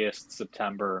August,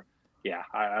 September. Yeah,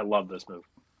 I love this move.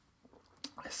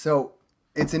 So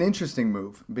it's an interesting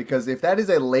move because if that is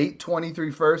a late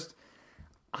 23 first,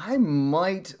 I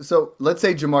might. So let's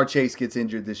say Jamar Chase gets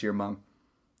injured this year, Mom.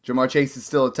 Ja'Marr Chase is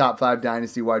still a top 5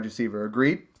 dynasty wide receiver.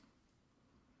 Agreed?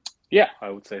 Yeah, I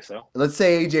would say so. Let's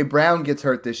say A.J. Brown gets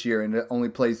hurt this year and only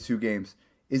plays 2 games.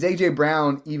 Is A.J.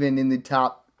 Brown even in the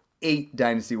top 8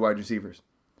 dynasty wide receivers?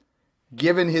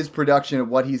 Given his production of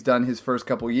what he's done his first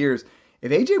couple years,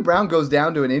 if A.J. Brown goes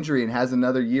down to an injury and has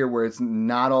another year where it's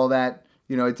not all that,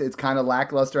 it's kind of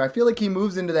lackluster, I feel like he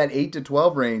moves into that 8 to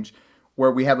 12 range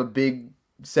where we have a big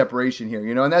separation here,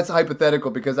 and that's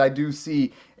hypothetical because I do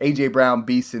see A.J. Brown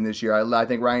beasting this year. I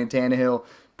think Ryan Tannehill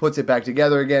puts it back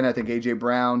together again. I think A.J.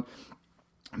 Brown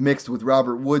mixed with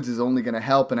Robert Woods is only going to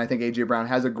help, and I think A.J. Brown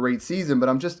has a great season, but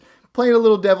I'm just playing a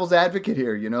little devil's advocate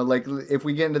here, like if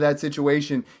we get into that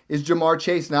situation, is Ja'Marr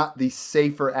Chase not the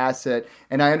safer asset?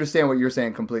 And I understand what you're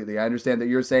saying completely. I understand that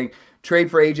you're saying trade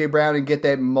for A.J. Brown and get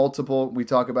that multiple. We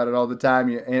talk about it all the time,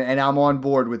 and I'm on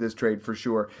board with this trade for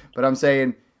sure. But I'm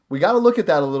saying we got to look at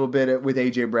that a little bit with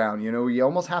A.J. Brown. You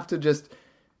almost have to just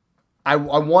I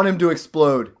want him to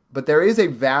explode, but there is a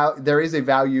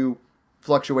value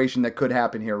fluctuation that could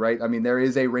happen here, right? I mean, there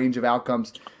is a range of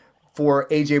outcomes for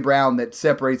A.J. Brown that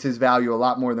separates his value a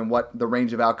lot more than what the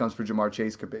range of outcomes for Ja'Marr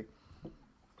Chase could be.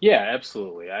 Yeah,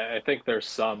 absolutely. I think there's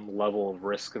some level of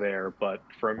risk there, but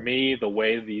for me, the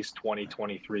way these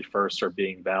 2023 firsts are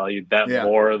being valued, that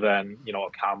more than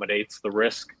accommodates the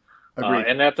risk.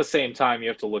 And at the same time, you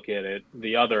have to look at it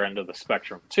the other end of the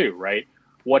spectrum too, right?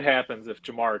 What happens if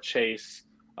Ja'Marr Chase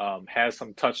has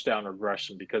some touchdown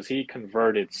regression because he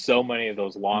converted so many of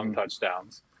those long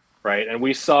touchdowns, right? And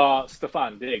we saw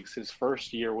Stephon Diggs, his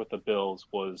first year with the Bills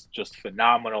was just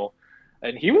phenomenal.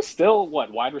 And he was still,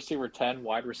 wide receiver 10,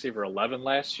 wide receiver 11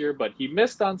 last year, but he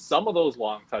missed on some of those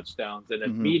long touchdowns, and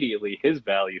immediately his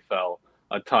value fell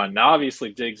a ton. Now,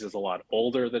 obviously, Diggs is a lot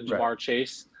older than Ja'Marr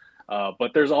Chase,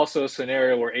 but there's also a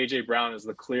scenario where A.J. Brown is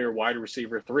the clear wide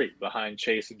receiver 3 behind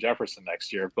Chase and Jefferson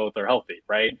next year if both are healthy,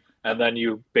 right? And then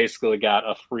you basically got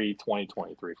a free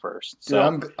 2023 first.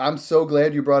 So dude, I'm so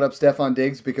glad you brought up Stephon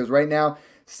Diggs because right now,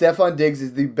 Stephon Diggs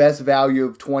is the best value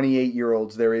of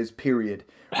 28-year-olds there is, period.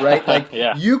 Right? Like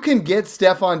you can get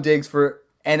Stephon Diggs for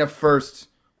a first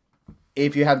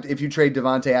if you trade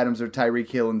Devontae Adams or Tyreek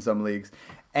Hill in some leagues.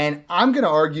 And I'm going to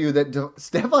argue that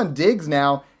Stephon Diggs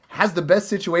now has the best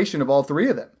situation of all 3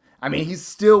 of them. I mean, he's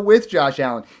still with Josh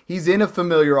Allen. He's in a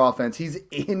familiar offense. He's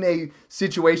in a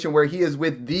situation where he is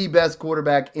with the best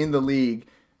quarterback in the league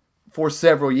for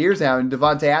several years now. And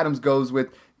Devontae Adams goes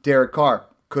with Derek Carr.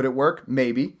 Could it work?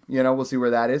 Maybe. We'll see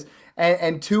where that is.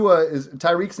 And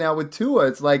Tyreek's now with Tua.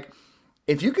 It's like,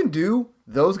 if you can do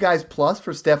those guys plus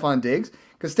for Stephon Diggs,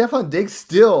 because Stephon Diggs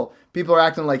still, people are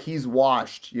acting like he's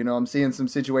washed. I'm seeing some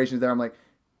situations there. I'm like,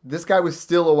 this guy was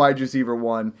still a wide receiver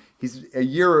 1. He's a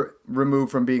year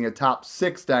removed from being a top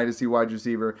 6 dynasty wide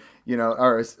receiver,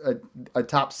 or a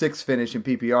top 6 finish in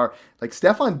PPR. Like,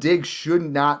 Stephon Diggs should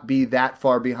not be that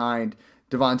far behind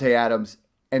Devontae Adams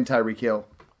and Tyreek Hill.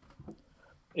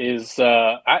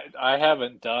 I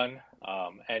haven't done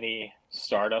any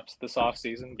startups this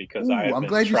offseason because I'm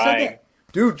glad you said that.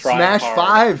 Dude, Smash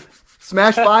 5.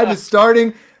 Smash 5 is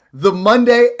starting the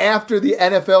Monday after the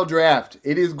NFL draft.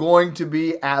 It is going to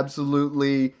be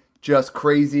absolutely just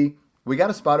crazy. We got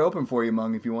a spot open for you,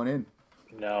 Mung, if you want in.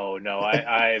 No,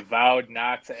 I vowed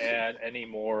not to add any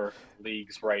more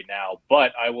leagues right now.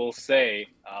 But I will say,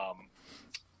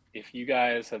 if you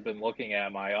guys have been looking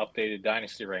at my updated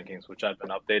dynasty rankings, which I've been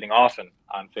updating often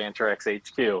on Fantrax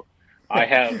HQ, I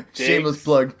have Diggs, shameless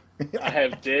plug. I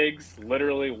have Diggs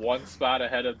literally 1 spot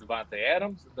ahead of Devontae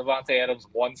Adams. Devontae Adams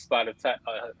 1 spot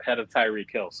ahead of Tyreek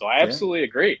Hill. So I absolutely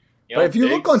agree. But if you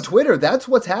look on Twitter, that's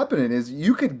what's happening is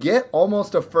you could get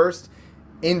almost a first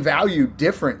in value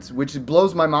difference, which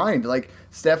blows my mind. Like,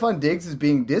 Stephon Diggs is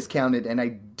being discounted, and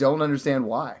I don't understand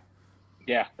why.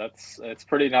 Yeah, it's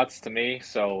pretty nuts to me.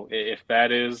 So if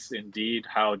that is indeed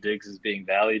how Diggs is being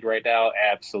valued right now,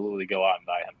 absolutely go out and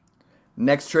buy him.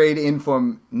 Next trade in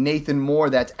from Nathan Moore.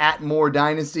 That's at Moore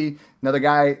Dynasty. Another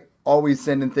guy always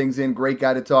sending things in. Great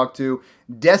guy to talk to.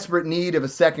 Desperate need of a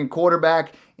second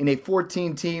quarterback in a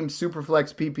 14-team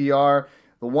Superflex PPR.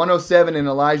 The 107 in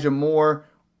Elijah Moore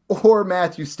or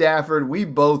Matthew Stafford. We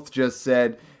both just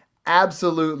said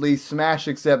absolutely smash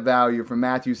accept value from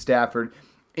Matthew Stafford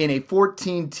in a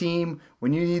 14-team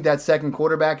when you need that second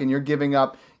quarterback and you're giving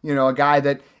up, a guy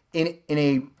that in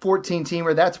a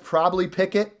 14-teamer, that's probably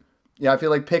Pickett. Yeah, I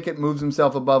feel like Pickett moves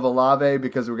himself above Olave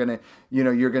because you're going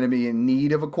to be in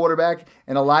need of a quarterback.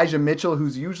 And Elijah Mitchell,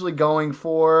 who's usually going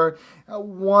for a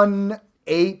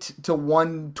 1.8 to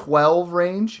 1.12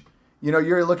 range.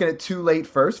 You're looking at 2 late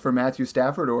firsts for Matthew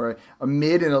Stafford or a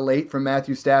mid and a late for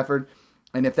Matthew Stafford.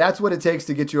 And if that's what it takes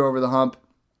to get you over the hump,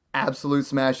 absolute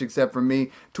smash except for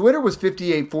me. Twitter was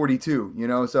 58-42, you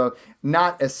know, so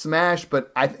not a smash,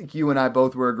 but I think you and I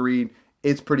both were agreed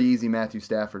it's pretty easy Matthew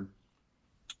Stafford.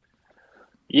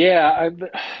 Yeah,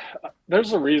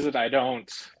 there's a reason I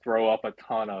don't throw up a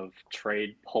ton of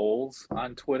trade polls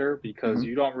on Twitter because Hmm.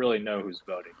 you don't really know who's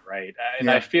voting, right? And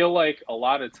I Yeah, feel like a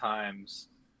lot of times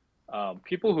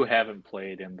people who haven't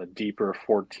played in the deeper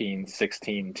 14,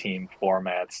 16 team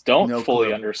formats don't no fully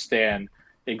clue. understand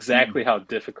Mm-mm. exactly how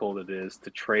difficult it is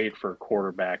to trade for a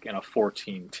quarterback in a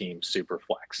 14 team super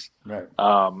flex. Right.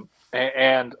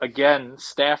 And again,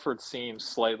 Stafford seems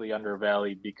slightly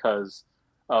undervalued because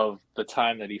of the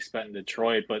time that he spent in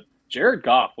Detroit. But Jared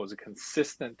Goff was a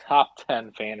consistent top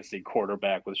 10 fantasy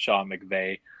quarterback with Sean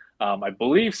McVay. I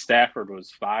believe Stafford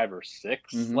was 5 or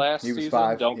 6 He last was season.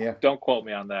 5. Don't Yeah. don't quote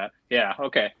me on that. Yeah,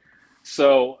 okay.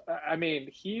 So I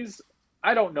mean,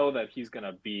 I don't know that he's going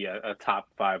to be a top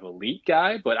 5 elite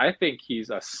guy, but I think he's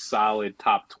a solid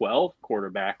top 12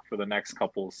 quarterback for the next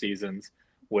couple of seasons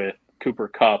with Cooper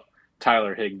Kupp,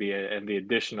 Tyler Higbee, and the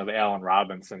addition of Allen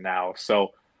Robinson now.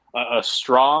 So a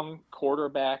strong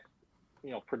quarterback,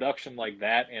 production like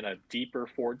that in a deeper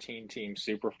 14 team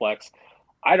super flex.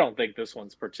 I don't think this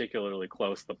one's particularly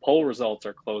close. The poll results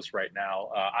are close right now.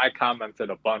 I commented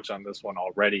a bunch on this one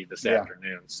already this Yeah.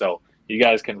 afternoon. So you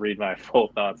guys can read my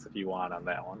full thoughts if you want on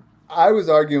that one. I was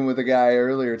arguing with a guy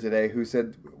earlier today who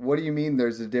said, "What do you mean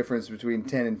there's a difference between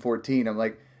 10 and 14?" I'm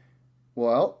like,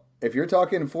 "Well, if you're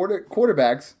talking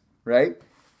quarterbacks, right?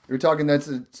 You're talking that's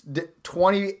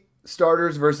 20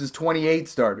 starters versus 28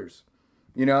 starters.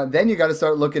 You know, then you got to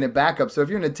start looking at backups. So if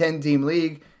you're in a 10-team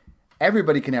league,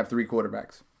 everybody can have 3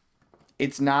 quarterbacks.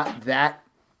 It's not that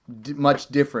much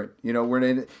different. You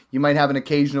know, you might have an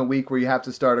occasional week where you have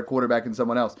to start a quarterback and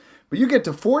someone else. But you get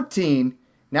to 14,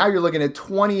 now you're looking at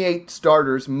 28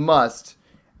 starters must,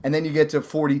 and then you get to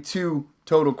 42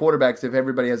 total quarterbacks if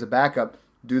everybody has a backup.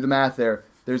 Do the math there.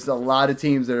 There's a lot of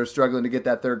teams that are struggling to get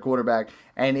that third quarterback,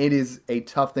 and it is a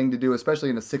tough thing to do, especially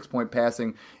in a 6-point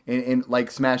passing in like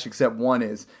smash except one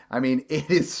is. I mean, it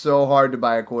is so hard to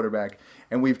buy a quarterback,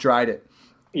 and we've tried it.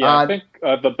 Yeah, I think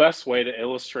the best way to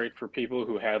illustrate for people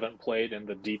who haven't played in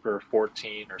the deeper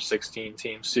 14 or 16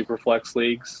 team superflex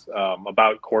leagues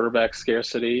about quarterback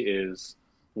scarcity is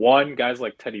one, guys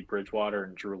like Teddy Bridgewater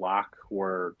and Drew Lock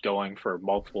were going for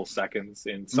multiple seconds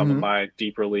in some of Mm-hmm. my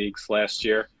deeper leagues last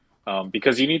year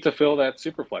because you need to fill that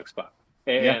superflex spot.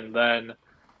 Yeah. And then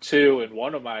two, in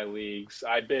one of my leagues,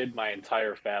 I bid my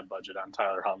entire fab budget on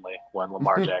Tyler Huntley when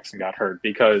Lamar Jackson got hurt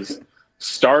because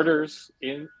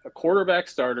quarterback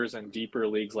starters in deeper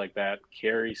leagues like that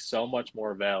carry so much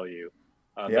more value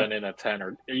than in a 10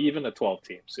 or even a 12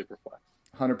 team superflex.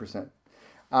 100%.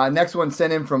 Next one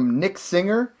sent in from Nick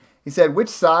Singer. He said, which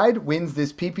side wins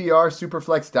this PPR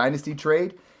Superflex Dynasty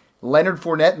trade? Leonard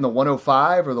Fournette in the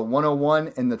 105 or the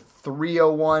 101 and the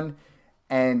 301?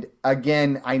 And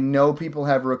again, I know people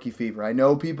have rookie fever. I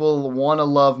know people want to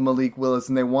love Malik Willis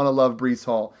and they want to love Breece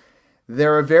Hall.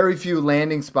 There are very few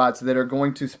landing spots that are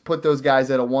going to put those guys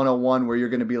at a 101 where you're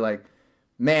going to be like,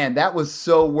 man, that was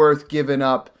so worth giving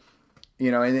up.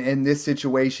 You know, in this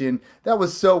situation, that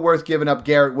was so worth giving up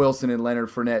Garrett Wilson and Leonard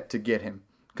Fournette to get him.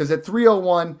 Because at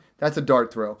 301, that's a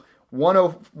dart throw.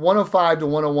 105 to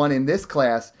 101 in this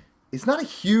class is not a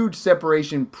huge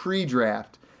separation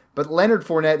pre-draft. But Leonard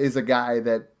Fournette is a guy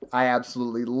that I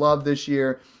absolutely love this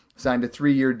year. Signed a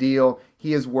 3-year deal.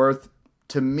 He is worth,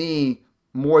 to me,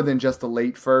 more than just a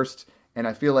late first. And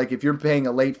I feel like if you're paying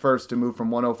a late first to move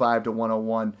from 105 to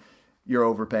 101, you're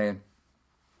overpaying.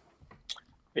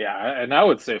 Yeah, and I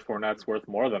would say Fournette's worth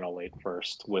more than a late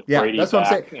first with Brady that's what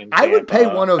I'm back saying. in I would pay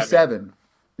Tampa. 107,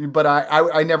 but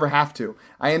I never have to.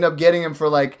 I end up getting him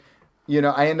for I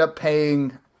end up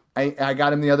paying. I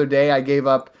got him the other day. I gave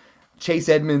up Chase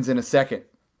Edmonds in a second,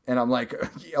 and I'm like,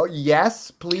 oh,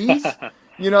 yes, please.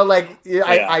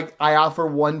 I offer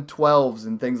 112s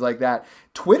and things like that.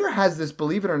 Twitter has this,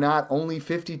 believe it or not, only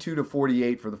 52 to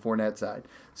 48 for the Fournette side.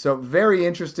 So very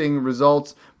interesting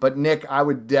results. But Nick, I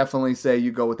would definitely say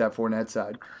you go with that Fournette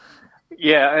side.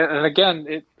 Yeah, and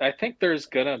again, I think there's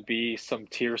going to be some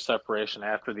tier separation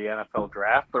after the NFL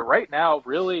draft. But right now,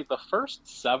 really, the first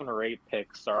 7 or 8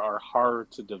 picks are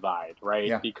hard to divide, right?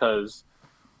 Yeah. Because,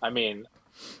 I mean...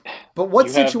 But what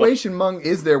situation, Mung,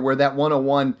 is there where that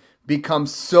 101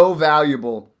 becomes so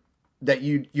valuable that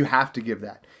you have to give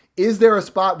that? Is there a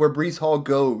spot where Breece Hall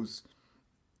goes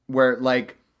where,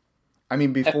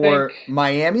 before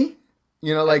Miami?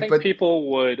 I think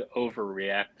people would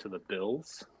overreact to the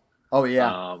Bills. Oh,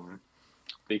 yeah.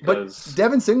 Because but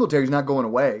Devin Singletary's not going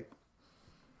away.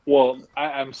 Well,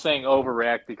 I'm saying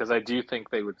overreact because I do think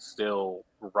they would still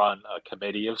run a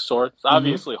committee of sorts. Mm-hmm.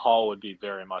 Obviously, Hall would be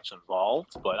very much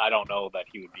involved, but I don't know that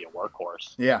he would be a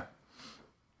workhorse. Yeah.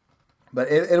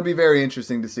 But it'll be very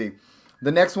interesting to see.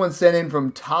 The next one sent in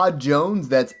from Todd Jones.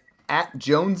 That's at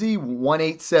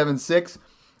Jonesy1876.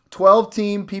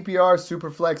 12-team PPR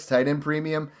Superflex tight end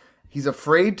premium. He's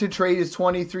afraid to trade his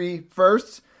 23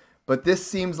 firsts, but this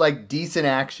seems like decent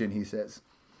action, he says.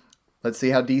 Let's see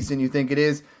how decent you think it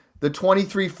is. The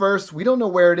 23 first, we don't know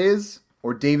where it is,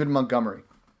 or David Montgomery.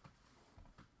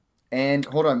 And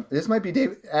hold on, this might be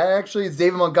David. Actually, it's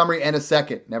David Montgomery and a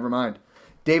second. Never mind.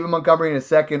 David Montgomery in a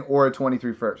second or a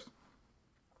 23 first.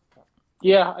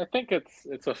 Yeah, I think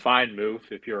it's a fine move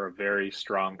if you're a very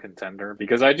strong contender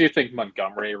because I do think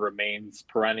Montgomery remains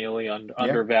perennially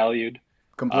undervalued.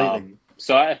 Completely.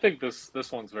 So I think this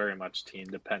one's very much team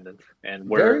dependent, and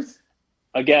where There's,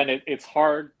 again it's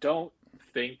hard. Don't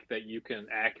think that you can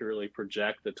accurately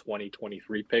project the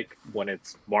 2023 pick when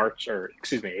it's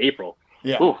April.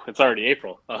 Yeah. Ooh, it's already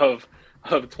April of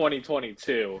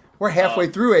 2022. We're halfway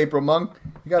through April, Monk.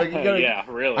 You gotta. Yeah,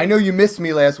 really. I know you missed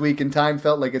me last week, and time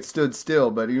felt like it stood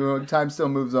still, but time still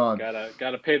moves on.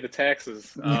 Gotta pay the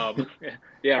taxes.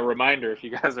 Yeah, reminder if you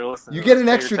guys are listening. You get an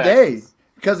extra day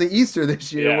because of Easter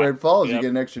this year, where it falls. Yep. You get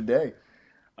an extra day.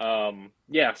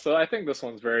 Yeah, so I think this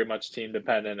one's very much team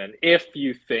dependent, and if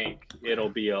you think it'll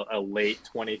be a late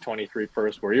 2023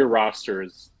 first, where your roster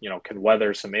is, can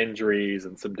weather some injuries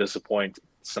and some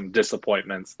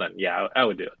disappointments, then yeah, I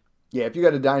would do it. Yeah, if you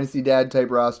got a Dynasty Dad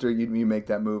type roster, you make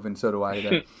that move, and so do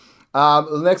I.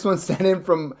 The next one sent in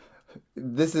from,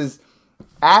 this is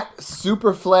at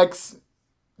Superflex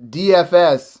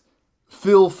DFS,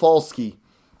 Phil Falsky.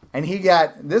 And he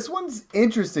got, this one's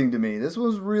interesting to me. This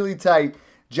one's really tight.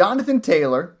 Jonathan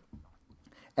Taylor,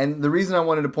 and the reason I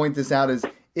wanted to point this out is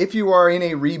if you are in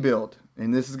a rebuild,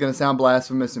 and this is going to sound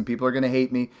blasphemous and people are going to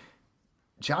hate me,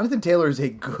 Jonathan Taylor is a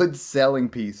good selling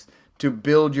piece to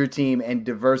build your team and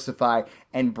diversify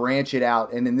and branch it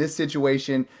out. And in this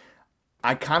situation,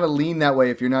 I kind of lean that way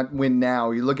if you're not win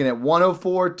now. You're looking at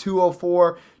 104,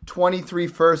 204, 23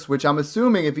 first, which I'm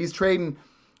assuming if he's trading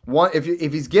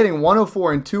if he's getting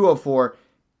 104 and 204,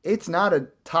 it's not a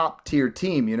top tier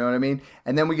team, you know what I mean?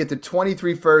 And then we get to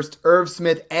 23 first, Irv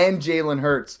Smith and Jalen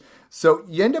Hurts. So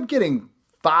you end up getting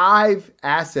 5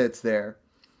 assets there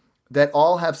that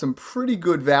all have some pretty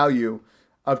good value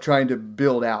of trying to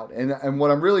build out. And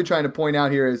what I'm really trying to point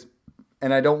out here is,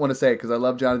 and I don't want to say it because I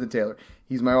love Jonathan Taylor.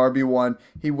 He's my RB1.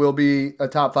 He will be a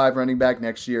top 5 running back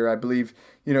next year. I believe,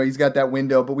 he's got that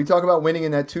window. But we talk about winning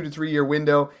in that 2 to 3 year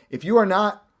window. If you are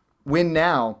not win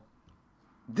now,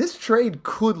 this trade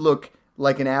could look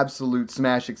like an absolute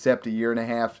smash except a year and a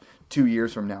half, 2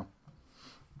 years from now.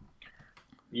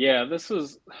 Yeah, this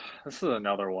is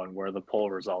another one where the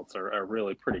poll results are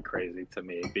really pretty crazy to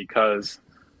me because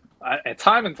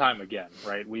time and time again,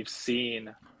 right, we've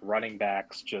seen running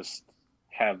backs just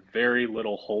have very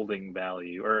little holding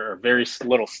value or very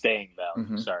little staying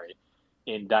value,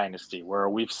 in Dynasty, where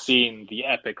we've seen the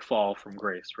epic fall from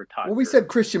grace for Todd. Well, we said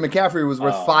Christian McCaffrey was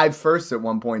worth 5 firsts at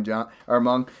one point, John, or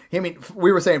Monk. I mean,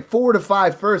 we were saying 4 to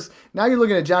 5 firsts. Now you're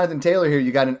looking at Jonathan Taylor here.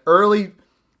 You got an early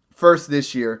first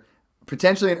this year,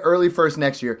 potentially an early first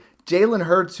next year. Jalen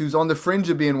Hurts, who's on the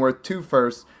fringe of being worth 2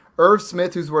 firsts. Irv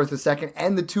Smith, who's worth a second,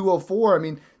 and the 204. I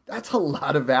mean, that's a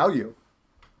lot of value.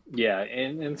 Yeah,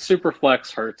 and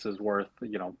Superflex Hurts is worth,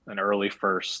 an early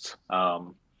first.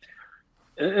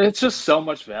 It's just so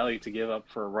much value to give up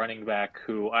for a running back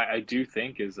who I do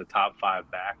think is a top 5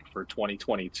 back for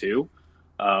 2022.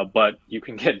 But you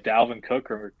can get Dalvin Cook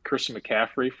or Christian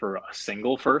McCaffrey for a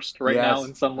single first now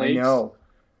in some leagues. I know.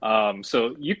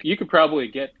 So you could probably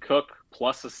get Cook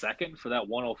plus a second for that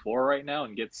 104 right now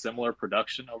and get similar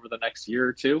production over the next year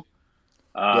or two.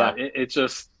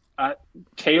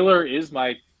 Taylor is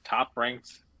my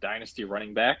top-ranked Dynasty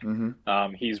running back.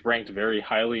 He's ranked very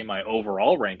highly in my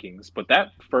overall rankings, but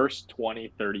that first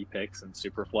 20, 30 picks in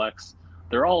Superflex,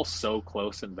 they're all so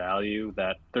close in value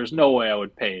that there's no way I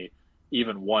would pay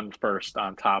even 1 first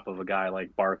on top of a guy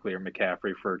like Barkley or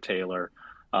McCaffrey for Taylor.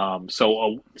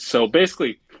 So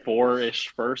basically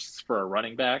 4-ish firsts for a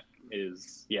running back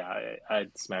is,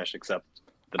 I'd smash accept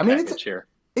the package here.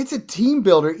 It's a team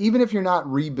builder, even if you're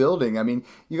not rebuilding. I mean,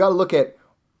 you got to look at.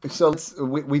 So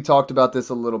we talked about this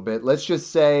a little bit. Let's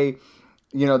just say,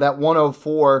 that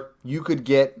 104, you could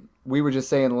get, we were just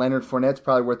saying Leonard Fournette's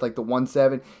probably worth like the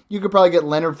 107. You could probably get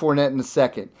Leonard Fournette in the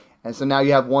second. And so now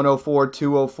you have 104,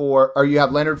 204, or you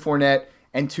have Leonard Fournette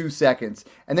and 2 seconds.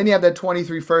 And then you have that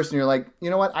 23 first, and you're like, you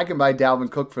know what? I can buy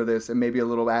Dalvin Cook for this and maybe a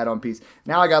little add-on piece.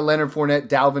 Now I got Leonard Fournette,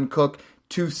 Dalvin Cook,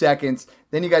 2 seconds.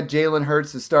 Then you got Jalen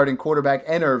Hurts, the starting quarterback,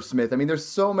 and Irv Smith. I mean, there's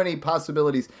so many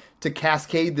possibilities to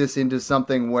cascade this into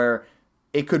something where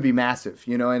it could be massive,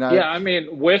 you know. And I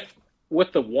mean, with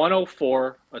the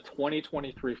 104, a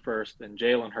 2023 first, and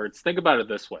Jalen Hurts, think about it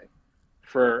this way: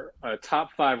 for a top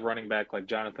 5 running back like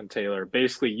Jonathan Taylor,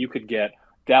 basically you could get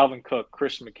Dalvin Cook,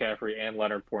 Christian McCaffrey, and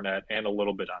Leonard Fournette, and a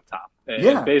little bit on top.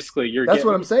 And basically that's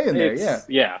what I'm saying there.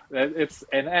 It's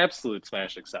an absolute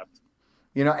smash accept.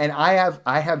 You know, and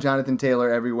I have Jonathan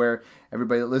Taylor everywhere.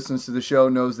 Everybody that listens to the show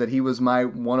knows that he was my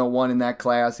 101 in that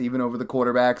class, even over the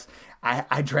quarterbacks.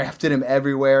 I drafted him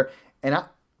everywhere. And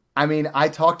I mean, I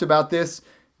talked about this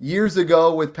years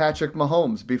ago with Patrick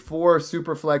Mahomes. Before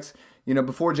Superflex, you know,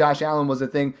 before Josh Allen was a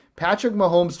thing, Patrick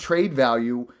Mahomes' trade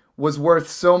value was worth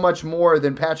so much more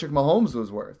than Patrick Mahomes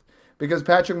was worth. Because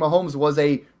Patrick Mahomes was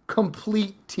a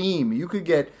complete team. You could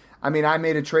get... I mean, I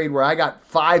made a trade where I got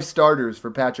 5 starters for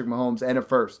Patrick Mahomes and a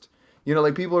first. You know,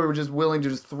 like people were just willing to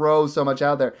just throw so much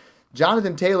out there.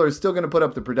 Jonathan Taylor is still going to put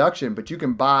up the production, but you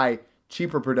can buy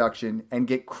cheaper production and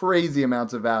get crazy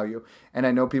amounts of value. And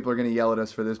I know people are going to yell at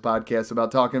us for this podcast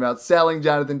about talking about selling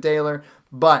Jonathan Taylor,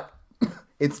 but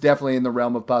it's definitely in the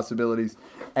realm of possibilities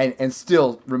and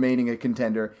still remaining a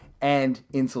contender and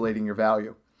insulating your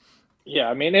value. Yeah,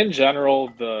 I mean, in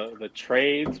general, the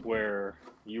trades where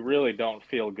you really don't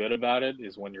feel good about it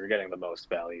is when you're getting the most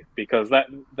value, because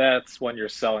that's when you're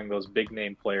selling those big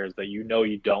name players that you know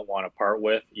you don't want to part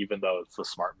with, even though it's a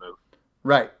smart move.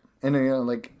 Right. And you know,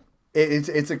 like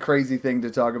it's a crazy thing to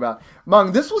talk about.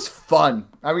 Mung, this was fun.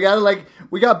 We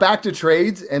got back to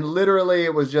trades, and literally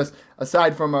it was just,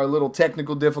 aside from our little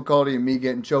technical difficulty and me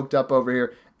getting choked up over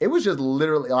here, it was just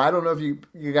literally, I don't know if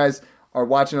you guys are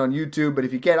watching on YouTube, but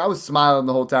if you can, I was smiling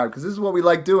the whole time because this is what we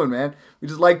like doing, man. We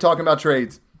just like talking about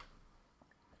trades.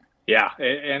 Yeah,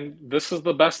 and this is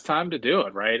the best time to do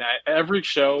it, right? Every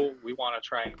show, we want to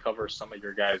try and cover some of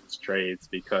your guys' trades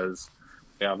because,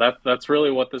 you know, that's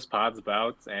really what this pod's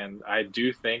about. And I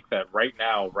do think that right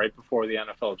now, right before the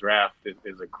NFL draft,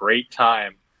 is a great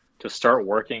time to start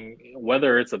working,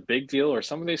 whether it's a big deal or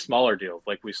some of these smaller deals,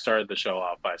 like we started the show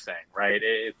off by saying, right?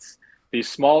 These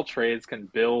small trades can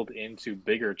build into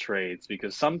bigger trades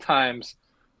because sometimes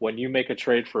when you make a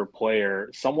trade for a player,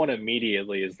 someone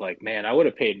immediately is like, man, I would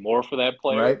have paid more for that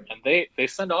player. Right. And they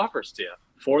send offers to you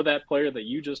for that player that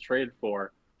you just traded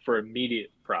for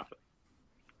immediate profit.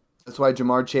 That's why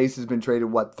Jamar Chase has been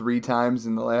traded, 3 times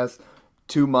in the last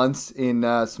 2 months in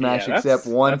Smash Except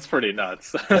One? That's pretty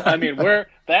nuts. I mean,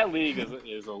 that league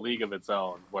is a league of its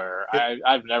own where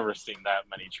I've never seen that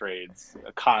many trades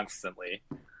constantly.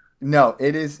 No,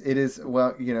 it is.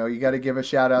 Well, you know, you got to give a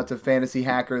shout out to Fantasy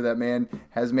Hacker. That man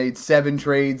has made 7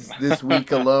 trades this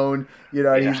week alone. You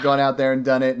know, He's gone out there and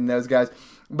done it, and those guys.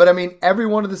 But I mean, every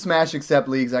one of the Smash Accept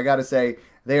leagues, I got to say,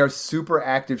 they are super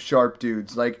active, sharp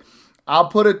dudes. Like, I'll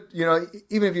put it, you know,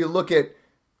 even if you look at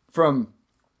from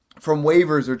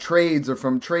waivers or trades or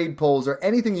from trade polls or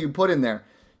anything you put in there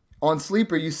on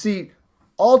Sleeper, you see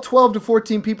all 12 to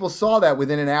 14 people saw that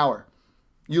within an hour.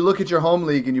 You look at your home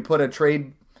league and you put a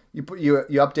trade. You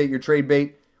update your trade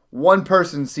bait. One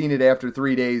person's seen it after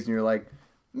 3 days, and you're like,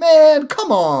 man,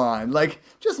 come on. Like,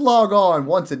 just log on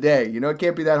once a day. You know, it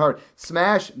can't be that hard.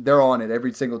 Smash, they're on it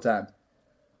every single time.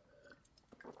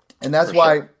 And that's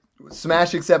why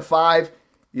Smash Accept 5,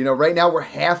 you know, right now we're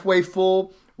halfway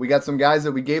full. We got some guys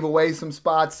that we gave away some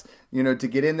spots, you know, to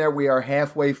get in there. We are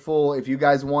halfway full. If you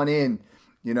guys want in,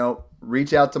 you know,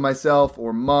 reach out to myself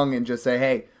or Mung and just say,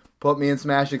 hey, put me in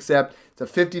Smash Accept. It's a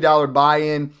 $50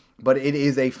 buy-in, but it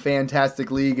is a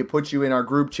fantastic league. It puts you in our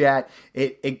group chat.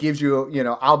 It gives you, you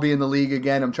know, I'll be in the league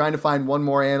again. I'm trying to find one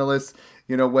more analyst,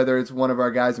 you know, whether it's one of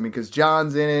our guys. I mean, because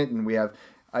John's in it, and we have,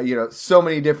 you know, so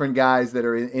many different guys that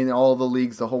are in all the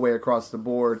leagues the whole way across the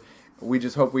board. We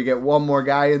just hope we get one more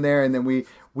guy in there, and then we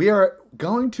are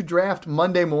going to draft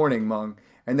Monday morning, Mung.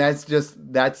 And that's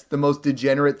the most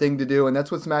degenerate thing to do, and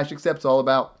that's what Smash Accept's all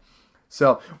about.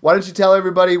 So why don't you tell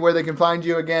everybody where they can find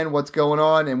you again, what's going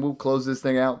on, and we'll close this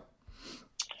thing out.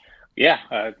 Yeah,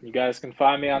 you guys can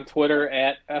find me on Twitter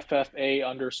at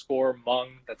FFA_Mung.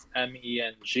 That's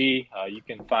MENG. You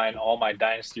can find all my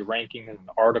Dynasty rankings and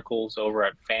articles over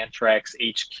at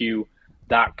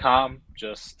fantraxhq.com.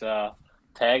 Just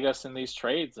tag us in these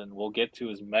trades, and we'll get to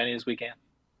as many as we can.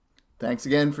 Thanks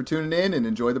again for tuning in, and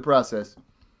enjoy the process.